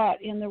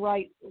 but in the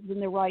right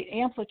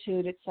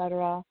amplitude,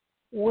 etc.,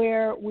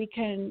 where we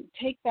can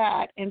take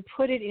that and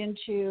put it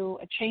into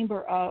a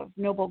chamber of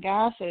noble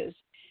gases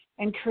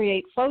and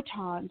create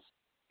photons,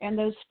 and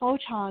those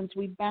photons,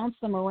 we bounce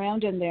them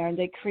around in there, and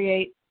they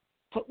create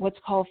what's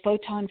called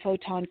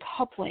photon-photon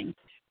coupling,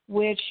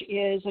 which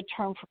is a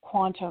term for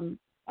quantum.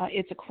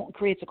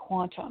 Creates a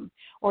quantum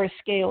or a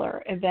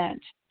scalar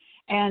event.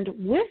 And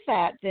with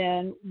that,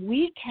 then,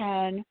 we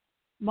can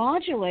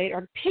modulate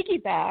or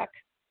piggyback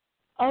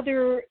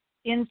other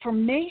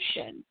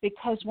information,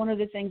 because one of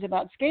the things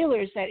about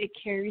scalar is that it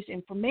carries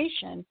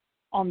information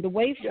on the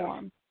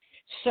waveform.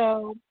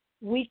 So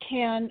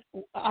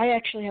I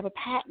actually have a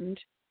patent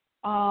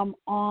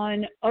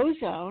on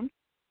ozone,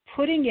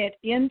 putting it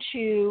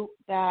into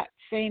that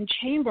same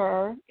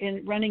chamber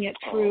and running it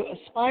through a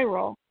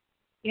spiral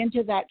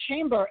into that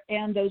chamber,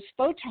 and those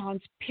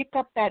photons pick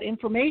up that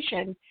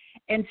information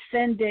and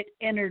send it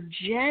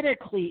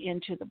energetically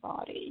into the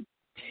body.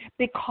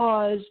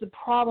 Because the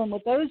problem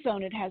with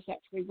ozone, it has that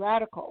free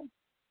radical.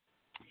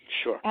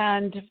 Sure.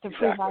 And the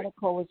free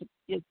radical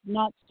is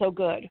not so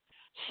good.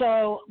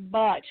 So,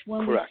 but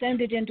when we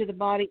send it into the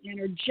body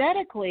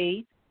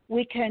energetically,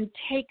 we can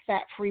take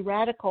that free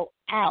radical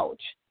out,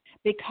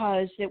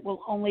 because it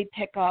will only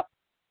pick up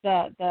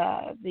the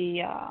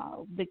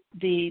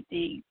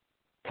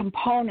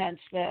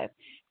components, the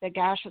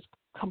gaseous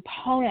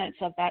components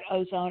of that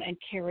ozone, and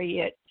carry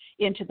it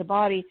into the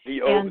body. The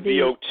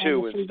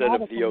O2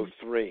 instead of the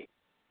O3.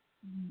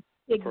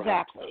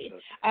 exactly,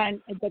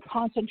 and the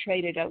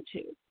concentrated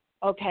O2.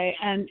 Okay,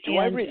 and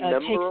I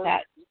remember?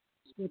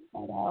 Switch that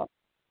out.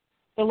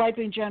 The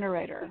Lightning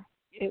generator.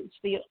 It's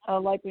the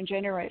Lightning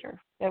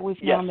generator that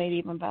we've now made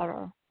even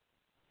better.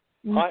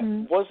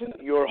 Mm-hmm.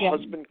 Wasn't your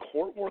husband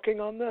Court working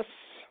on this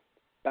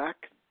back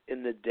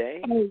in the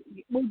day?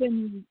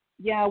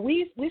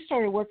 We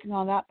started working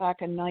on that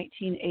back in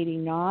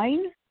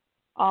 1989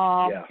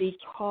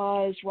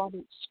 because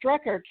Robert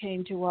Strecker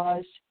came to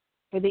us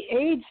for the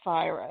AIDS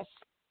virus,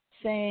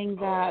 saying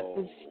that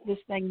this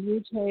thing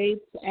mutates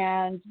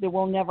and they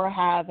will never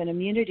have an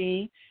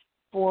immunity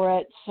for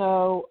it.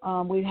 So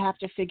we have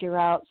to figure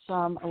out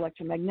some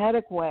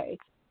electromagnetic way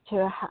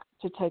to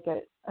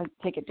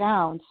take it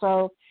down.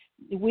 So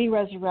we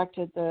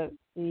resurrected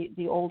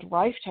the old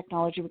Rife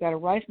technology. We got a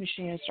Rife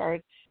machine and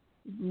started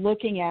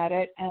looking at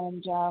it.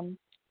 And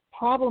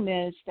problem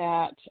is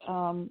that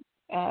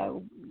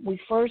we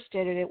first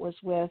did it. It was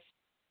with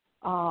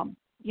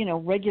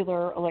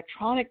regular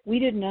electronic. We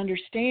didn't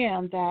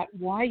understand that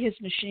why his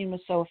machine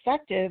was so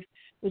effective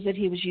was that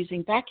he was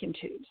using vacuum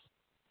tubes.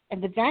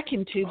 And the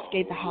vacuum tubes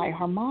gave the high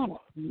harmonic.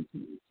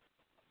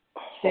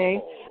 See?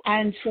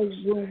 And so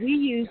when we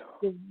used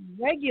the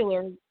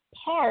regular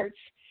parts,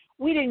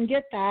 we didn't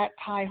get that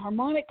high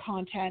harmonic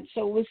content.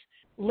 So it was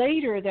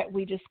later that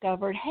we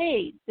discovered,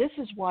 hey, this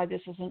is why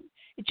it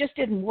just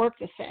didn't work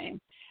the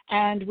same.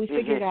 And we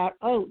figured out,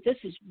 this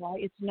is why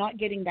it's not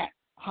getting that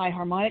high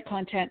harmonic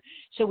content.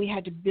 So we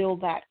had to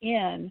build that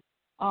in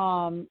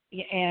and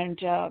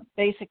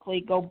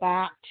basically go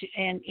back to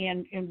and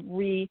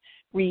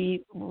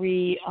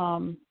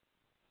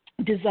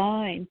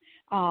design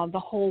the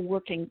whole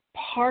working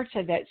parts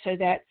of it so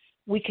that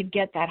we could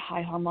get that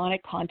high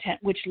harmonic content,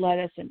 which led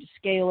us into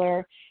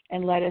scalar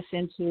and led us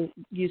into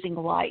using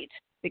light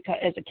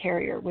as a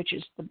carrier, which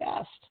is the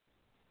best.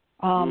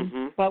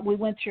 But we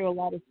went through a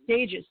lot of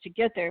stages to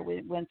get there.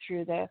 We went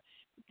through the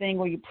thing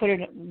where we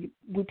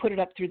put it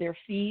up through their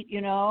feet,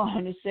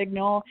 on a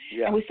signal,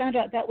 and we found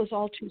out that was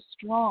all too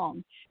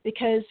strong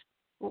because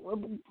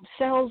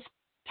cells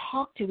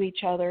talk to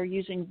each other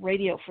using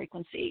radio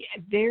frequency,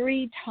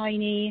 very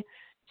tiny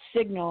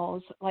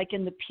signals, like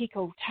in the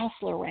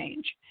pico-Tesla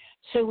range.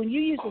 So when you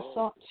use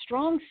a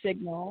strong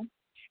signal,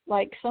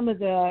 like some of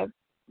the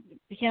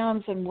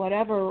PMs and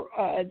whatever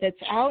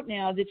that's out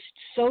now, that's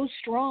so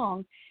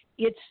strong,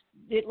 it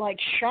like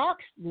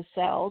shocks the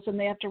cells, and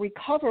they have to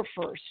recover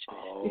first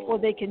before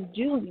they can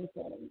do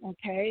anything.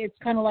 Okay, it's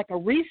kind of like a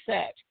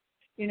reset,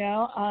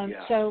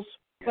 So,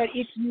 but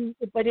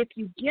if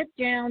you get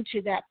down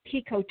to that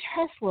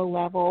pico-Tesla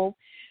level,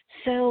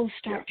 cells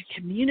start to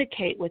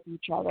communicate with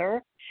each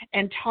other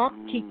and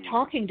keep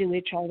talking to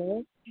each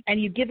other,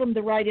 and you give them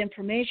the right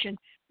information.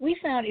 We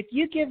found if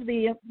you give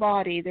the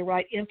body the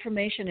right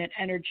information and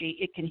energy,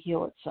 it can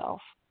heal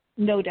itself.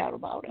 No doubt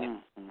about it.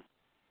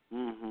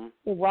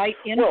 The right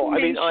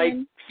information. Well,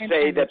 I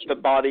say that the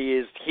body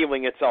is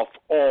healing itself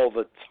all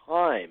the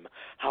time.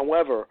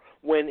 However,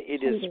 when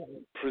it is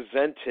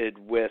presented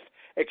with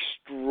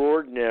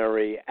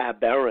extraordinary,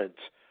 aberrant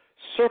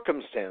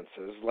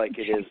circumstances like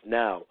it is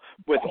now,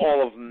 with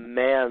all of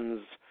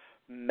man's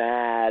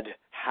mad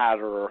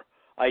hatter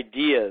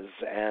ideas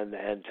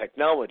and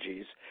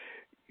technologies,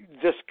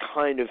 this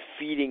kind of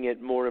feeding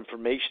it more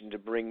information to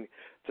bring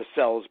the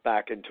cells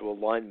back into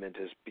alignment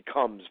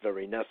becomes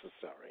very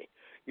necessary.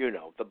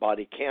 The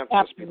body can't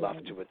just be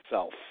left to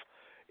itself.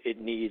 It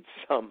needs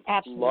some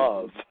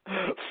love,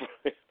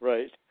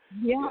 right?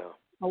 Yeah,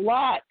 a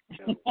lot.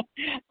 Yeah.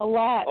 A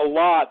lot. A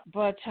lot.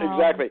 But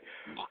exactly.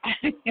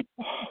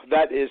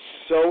 That is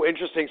so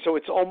interesting. So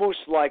it's almost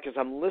like, as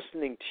I'm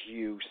listening to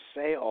you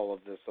say all of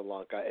this,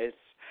 Ilonka, it's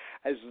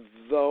as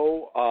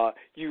though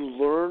you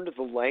learned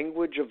the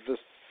language of the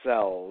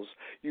cells,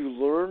 you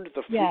learned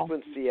the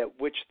frequency at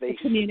which they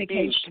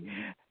communication. Speak,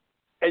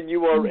 and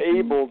you are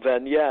able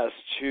then,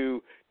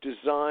 to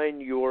design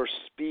your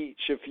speech,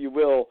 if you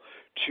will,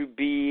 to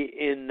be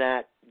in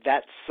that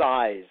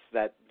size,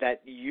 that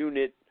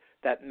unit,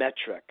 that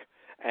metric,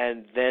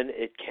 and then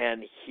it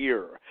can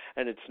hear,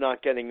 and it's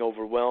not getting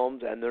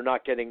overwhelmed, and they're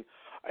not getting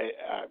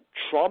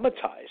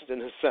traumatized,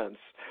 in a sense,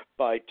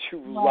 by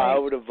too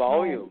loud a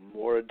volume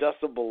or a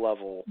decibel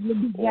level.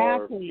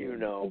 Exactly.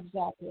 Or,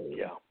 Exactly.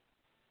 Yeah.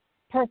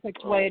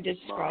 Perfect way to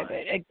describe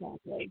it.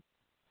 Exactly.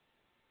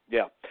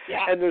 Yeah.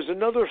 And there's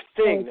another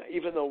thing,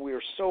 even though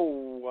we're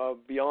so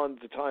beyond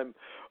the time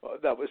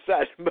that was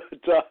set,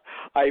 but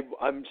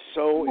I'm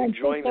so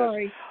enjoying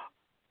this.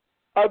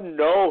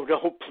 No,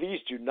 please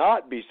do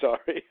not be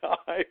sorry.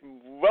 I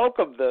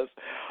welcome this.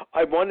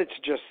 I wanted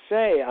to just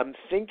say I'm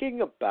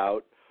thinking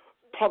about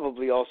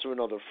probably also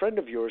another friend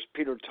of yours,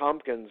 Peter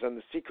Tompkins, and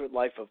The Secret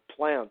Life of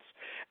Plants,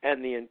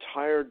 and the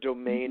entire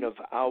domain of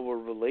our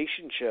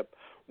relationship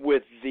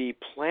with the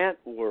plant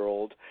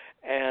world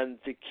and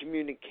the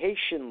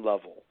communication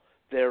level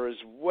there as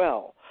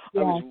well. I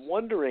was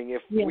wondering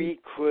if we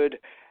could,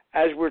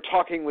 as we're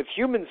talking with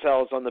human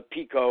cells on the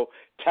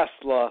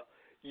pico-Tesla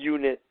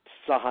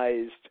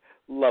unit-sized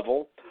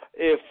level,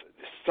 if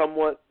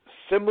somewhat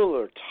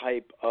similar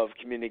type of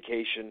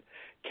communication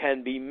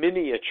can be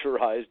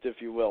miniaturized,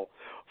 if you will,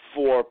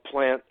 for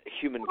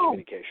plant-human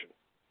communication.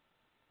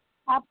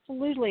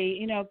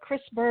 Absolutely.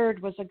 Chris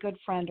Bird was a good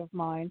friend of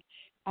mine,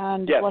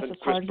 and yes, bless and his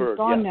Chris heart, Bird, he's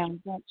gone yes.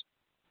 now.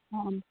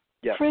 But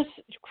yes.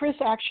 Chris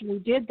actually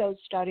did those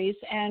studies,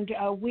 and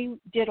we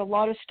did a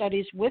lot of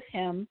studies with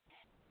him,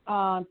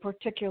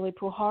 particularly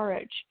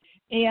puharaj.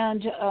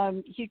 And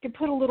you could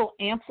put a little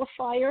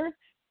amplifier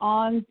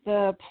on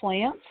the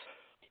plants,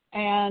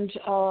 and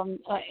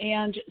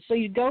so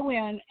you'd go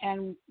in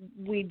and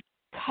we'd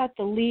cut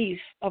the leaf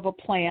of a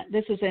plant.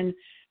 This is in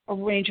a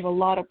range of a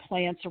lot of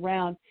plants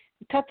around.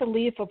 You cut the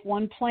leaf of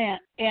one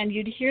plant, and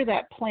you'd hear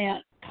that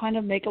plant kind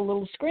of make a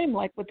little scream,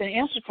 like with an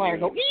amplifier,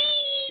 go,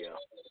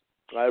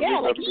 yeah. I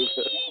remember this.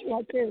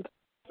 Like this.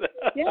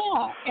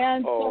 Yeah,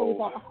 and so we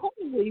thought,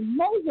 holy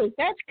Moses,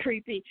 that's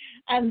creepy.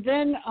 And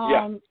then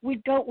we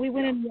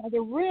went in the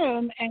other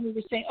room, and we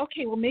were saying,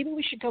 okay, well, maybe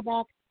we should go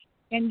back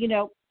and,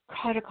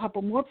 cut a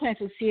couple more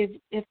plants and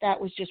see if that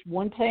was just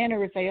one plant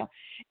or if they,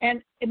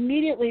 and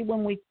immediately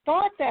when we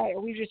thought that, or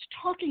we were just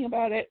talking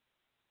about it,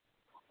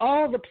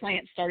 all the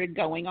plants started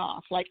going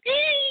off, like,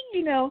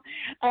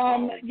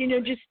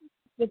 just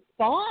the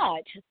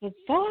thought.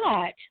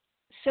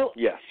 So,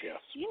 yes.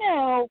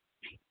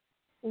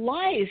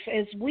 Life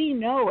as we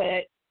know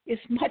it is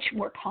much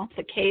more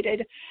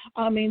complicated,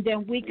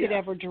 than we could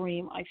ever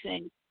dream, I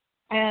think.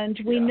 And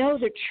we know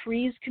that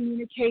trees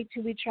communicate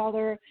to each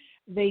other.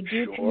 They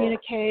do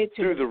communicate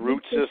through the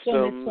root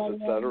systems,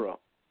 etc.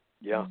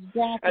 Yeah.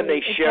 Exactly. And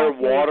they share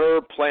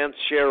water. Plants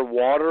share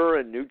water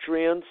and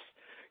nutrients.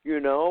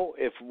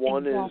 If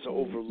one is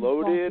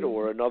overloaded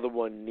or another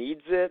one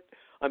needs it.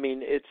 I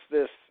mean, it's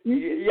this.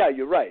 Yeah,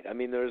 you're right. I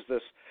mean, there's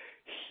this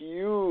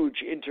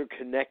huge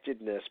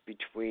interconnectedness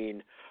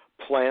between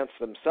plants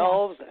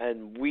themselves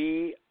and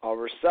we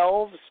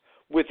ourselves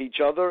with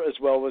each other as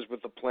well as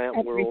with the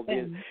plant world.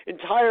 The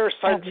entire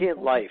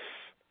sentient life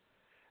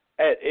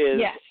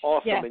is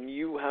awesome, and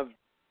you have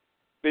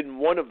been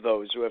one of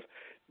those who have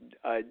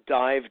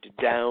dived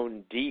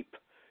down deep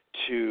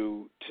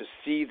to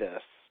see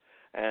this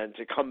and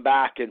to come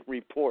back and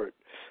report.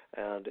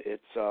 And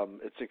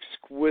it's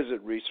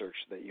exquisite research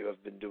that you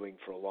have been doing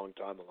for a long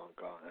time,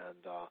 Ilonka,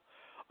 and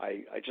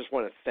I just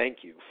want to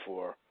thank you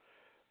for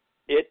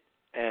it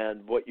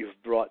and what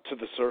you've brought to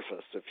the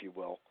surface, if you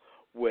will,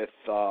 with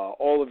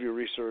all of your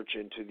research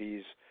into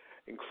these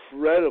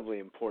incredibly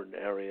important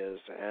areas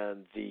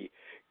and the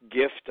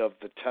gift of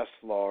the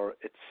Teslar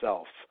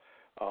itself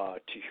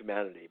to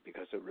humanity,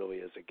 because it really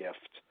is a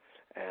gift.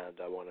 And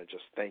I want to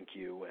just thank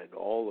you and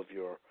all of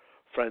your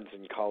friends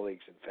and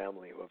colleagues and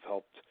family who have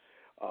helped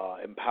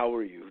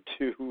empower you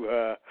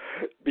to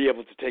be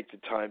able to take the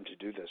time to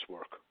do this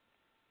work.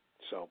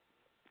 So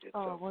it's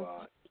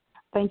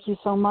thank you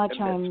so much.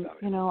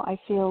 I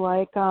feel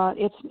like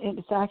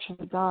it's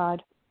actually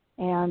God,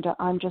 and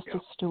I'm just a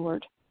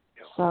steward.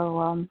 Yeah.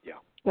 So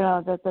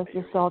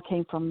this all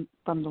came from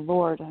the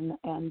Lord and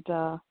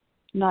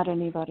not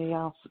anybody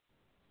else.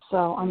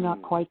 So I'm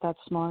not quite that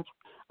smart.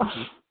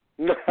 I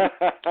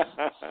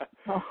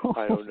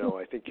don't know.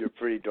 I think you're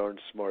pretty darn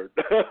smart.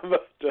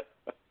 But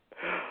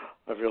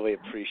I really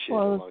appreciate it,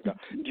 Ilonka.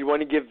 Do you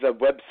want to give the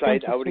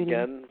website out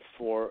again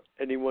for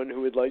anyone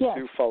who would like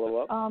to follow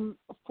up?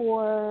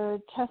 For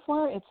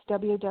Teslar, it's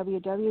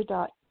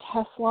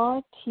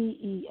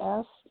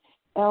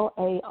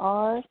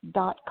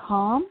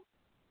www.teslar.com.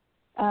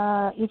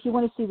 If you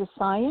want to see the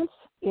science,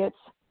 it's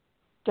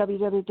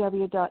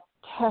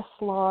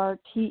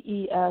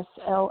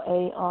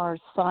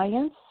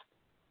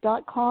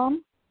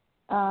www.teslar.com.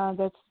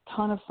 That's a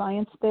ton of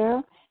science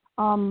there.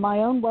 My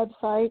own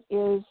website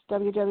is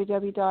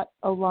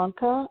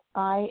www.ilonka,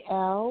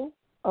 ILONKA,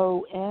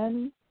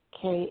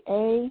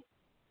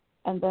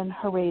 and then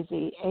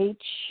Harezi,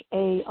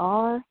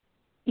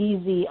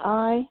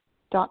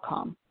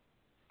 HAREZI.com.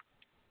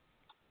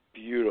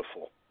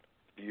 Beautiful.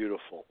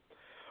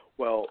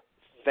 Well,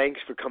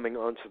 thanks for coming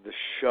onto the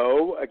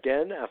show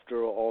again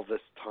after all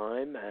this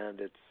time, and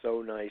it's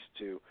so nice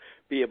to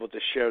be able to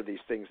share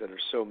these things that are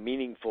so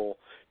meaningful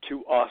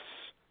to us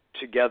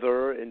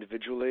together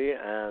individually,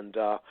 and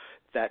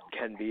that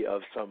can be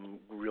of some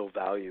real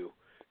value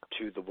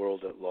to the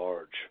world at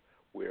large.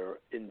 We're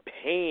in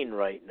pain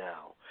right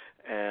now,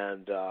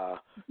 and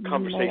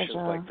conversations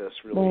like this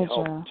really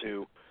help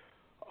to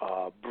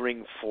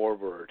bring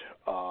forward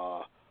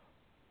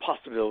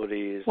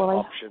possibilities,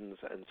 options,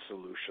 and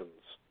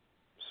solutions.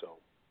 So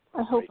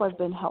I hope I've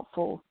been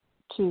helpful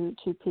to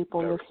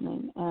people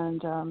listening,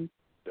 and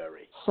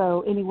very.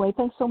 So anyway,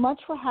 thanks so much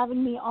for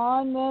having me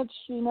on, Mitch.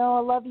 I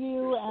love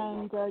you,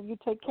 and you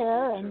take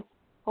care, and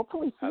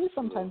hopefully see you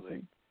sometime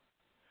soon.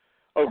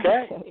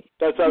 Okay.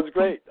 That sounds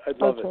great.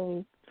 I'd love it.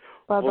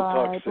 Bye-bye. We'll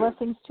talk soon.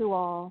 Blessings to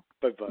all.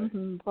 Bye-bye.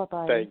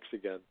 Bye-bye. Thanks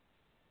again.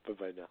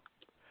 Bye-bye now.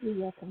 You're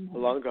welcome.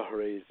 Ilonka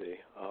Harezi,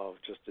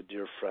 just a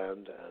dear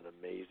friend and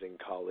amazing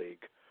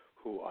colleague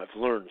who I've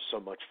learned so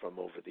much from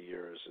over the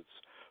years.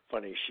 It's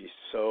funny, she's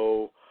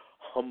so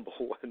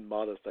humble and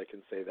modest. I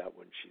can say that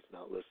when she's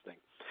not listening.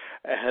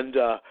 And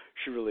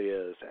she really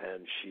is,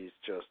 and she's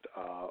just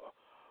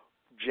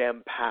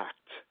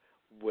jam-packed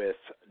with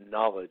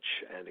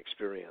knowledge and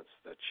experience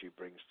that she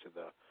brings to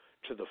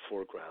the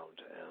foreground,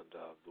 and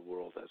the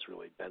world has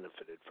really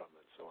benefited from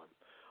it. So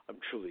I'm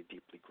truly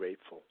deeply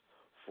grateful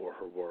for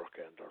her work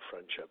and our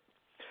friendship.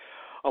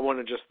 I want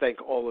to just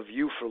thank all of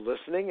you for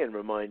listening and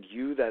remind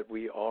you that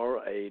we are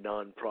a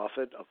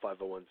nonprofit, a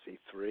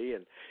 501c3,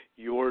 and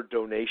your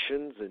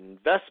donations and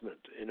investment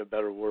in a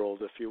better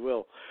world, if you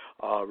will,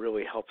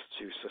 really helps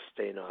to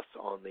sustain us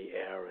on the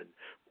air and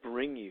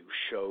bring you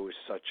shows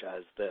such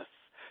as this.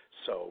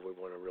 So we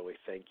want to really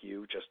thank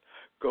you. Just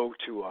go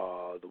to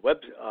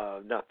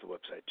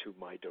to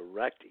my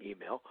direct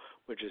email,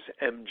 which is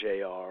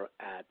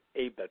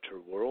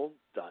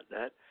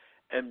mjr@abetterworld.net,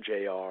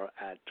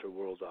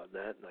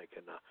 mjr@terworld.net, and I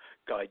can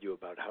guide you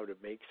about how to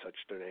make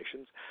such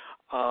donations.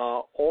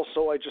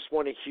 Also, I just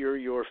want to hear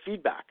your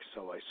feedback,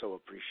 so I so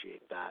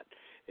appreciate that.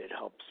 It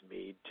helps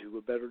me do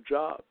a better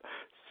job.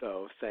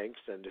 So thanks,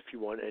 and if you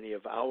want any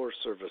of our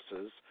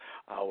services,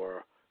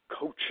 our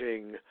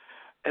coaching,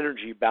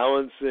 energy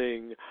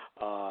balancing,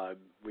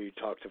 we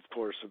talked, of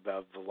course,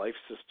 about the life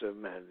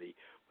system and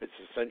it's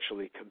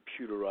essentially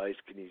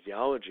computerized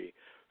kinesiology.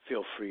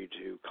 Feel free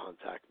to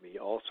contact me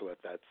also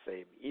at that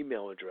same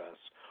email address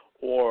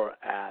or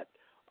at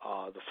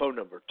the phone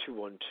number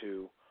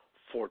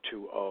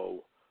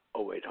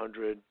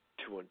 212-420-0800,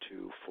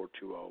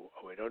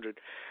 212-420-0800,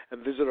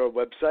 and visit our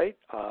website,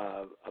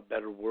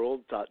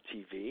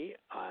 abetterworld.tv,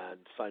 and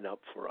sign up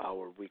for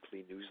our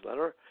weekly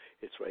newsletter.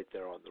 It's right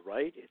there on the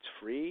right. It's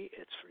free.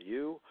 It's for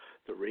you.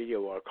 The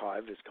radio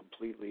archive is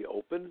completely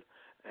open,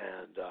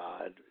 and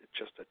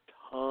just a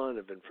ton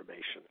of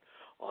information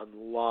on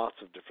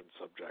lots of different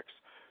subjects.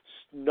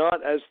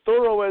 Not as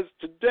thorough as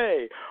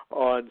today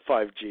on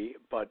 5G,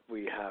 but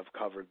we have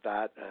covered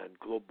that, and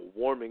global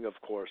warming,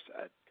 of course,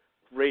 at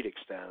great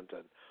extent,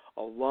 and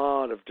a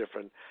lot of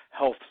different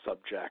health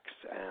subjects,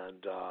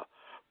 and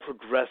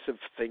progressive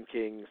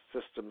thinking,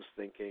 systems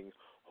thinking,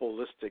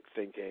 holistic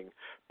thinking,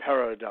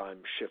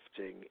 paradigm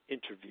shifting,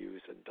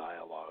 interviews, and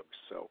dialogues.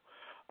 So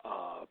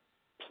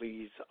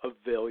please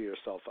avail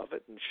yourself of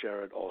it and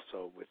share it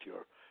also with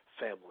your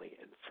family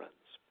and friends.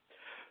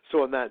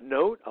 So on that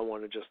note, I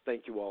want to just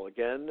thank you all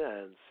again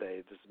and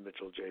say this is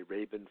Mitchell J.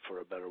 Rabin for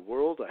A Better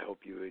World. I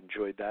hope you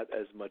enjoyed that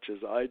as much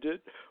as I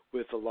did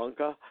with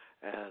Ilonka,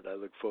 and I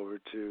look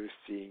forward to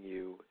seeing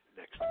you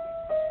next week.